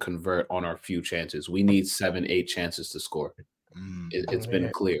enough to convert on our few chances. We need 7-8 chances to score. It's been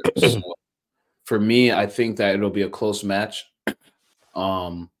clear. So for me, I think that it'll be a close match.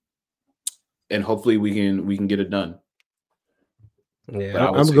 And hopefully we can get it done. Yeah,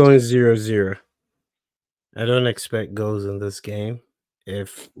 But I'm going 0-0. I don't expect goals in this game.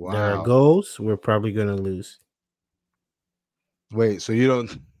 If there are goals, we're probably going to lose. Wait, so you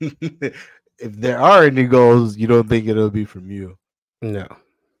don't? If there are any goals, you don't think it'll be from you? No,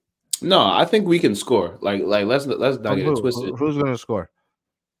 I think we can score. Like let's not get it twisted. Who's going to score?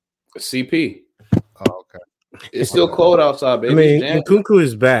 CP. Oh, okay. It's still cold outside, baby. I mean, Nkunku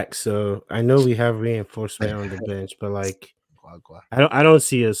is back, so I know we have reinforcement on the bench, but like, I don't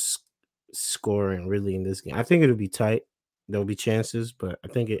see us scoring really in this game. I think it'll be tight. There'll be chances, but I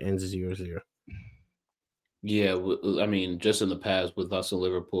think it ends 0-0. Yeah, I mean, just in the past with us and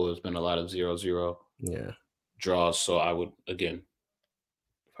Liverpool, there's been a lot of 0-0 draws. So I would, again,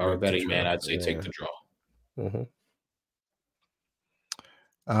 if I were a betting man, I'd say take the draw.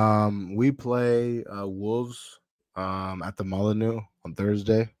 We play Wolves at the Molineux on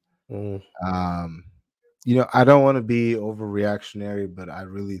Thursday. I don't want to be overreactionary, but I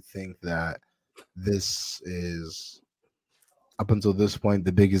really think that this is, up until this point,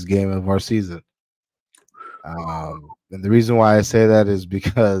 the biggest game of our season. And the reason why I say that is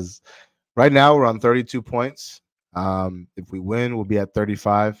because right now we're on 32 points. If we win, we'll be at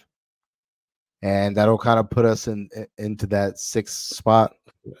 35. And that'll kind of put us into that sixth spot.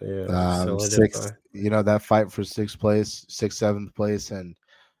 Sixth, that fight for sixth, seventh place. And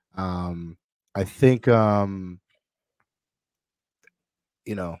I think 3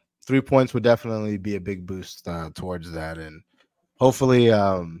 points would definitely be a big boost towards that. And hopefully,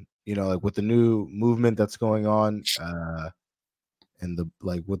 like with the new movement that's going on, and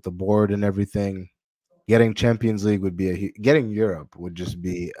with the board and everything, getting Champions League getting Europe would just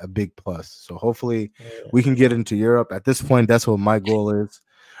be a big plus. So hopefully we can get into Europe. At this point, that's what my goal is.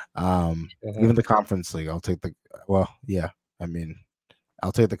 Even the Conference League, I'll take I'll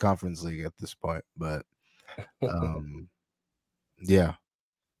take the Conference League at this point. But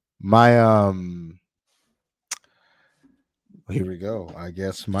my here we go. I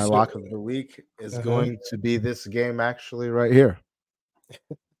guess my lock of the week is going to be this game actually right here.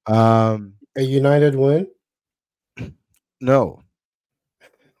 A United win? No.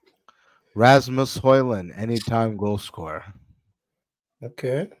 Rasmus Højlund, anytime goal scorer.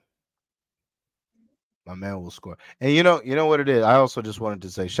 Okay. My man will score. And you know what it is? I also just wanted to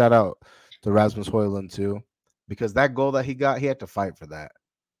say shout out to Rasmus Højlund too, because that goal that he got, he had to fight for that.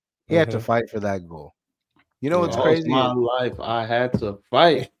 He had to fight for that goal. You know what's crazy? My life, I had to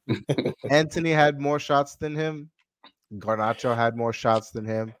fight. Anthony had more shots than him. Garnacho had more shots than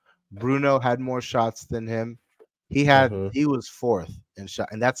him. Bruno had more shots than him. He was fourth in shot,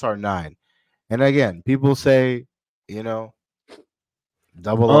 and that's our 9. And again, people say,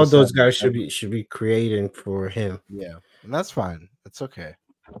 double. All those guys should be creating for him. Yeah, and that's fine. That's okay.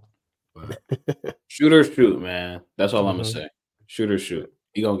 But shoot or shoot, man. That's all I'm gonna say. Shoot or shoot.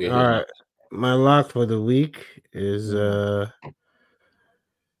 You gonna get hit. All right. My lock for the week is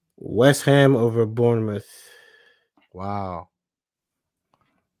West Ham over Bournemouth. Wow.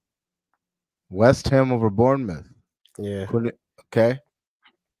 West Ham over Bournemouth. Yeah. Okay.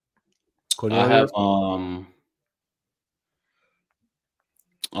 I have I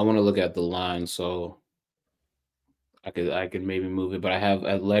want to look at the line, so I could maybe move it, but I have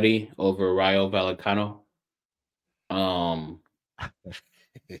Atleti over Rayo Vallecano.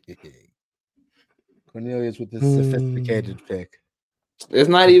 Cornelius with this sophisticated pick. It's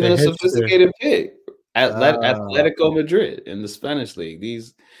not even a sophisticated pick. Atletico Madrid in the Spanish league.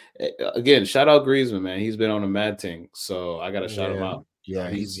 These again, shout out Griezmann, man. He's been on a mad thing, so I gotta shout him out. Yeah,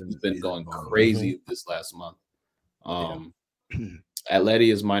 he's been going crazy this last month.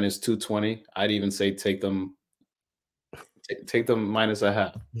 Atleti is minus 220. I'd even say take them minus a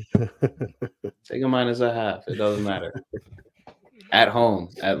half. Take them minus a half. It doesn't matter. At home,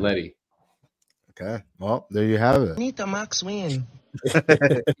 Atleti. Okay. Well, there you have it. Need the Max win.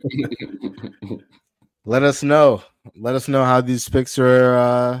 Let us know. Let us know how these picks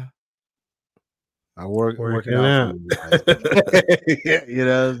are working out. You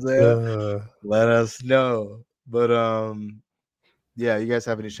know what I'm saying? Let us know. But yeah, you guys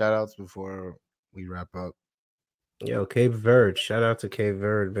have any shout outs before we wrap up? Yo, Cape Verde. Shout out to Cape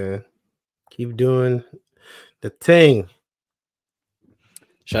Verde, man. Keep doing the thing.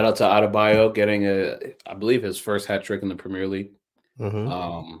 Shout out to Adebayo getting I believe his first hat trick in the Premier League.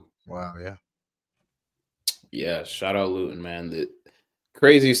 Wow, yeah. Yeah, shout out Luton, man. The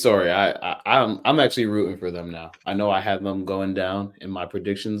crazy story. I'm actually rooting for them now. I know I had them going down in my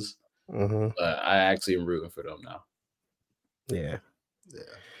predictions, but I actually am rooting for them now. Yeah.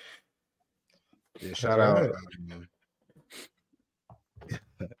 Shout out.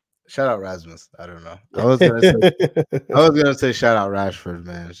 Shout out Rasmus. I don't know. I was gonna say shout out Rashford,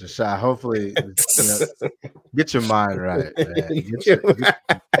 man. It's just hopefully it's gonna get your mind right, man.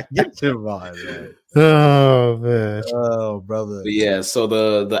 Get your mind right. Oh man. Oh brother. But yeah, so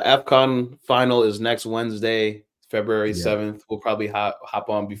the Afcon final is next Wednesday, February 7th. We'll probably hop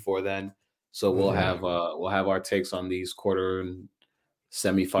on before then. So we'll have our takes on these quarter and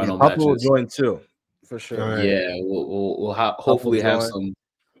semifinal Papa matches. will join too, for sure. All right. Yeah, we'll hopefully have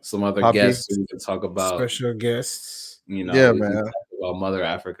some other Poppy. guests so we can talk about special guests. You know, yeah, we man. can talk about Mother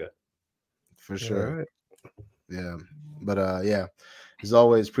Africa for sure. All right. Yeah, but yeah, as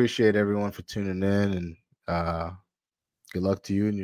always, appreciate everyone for tuning in, and good luck to you and your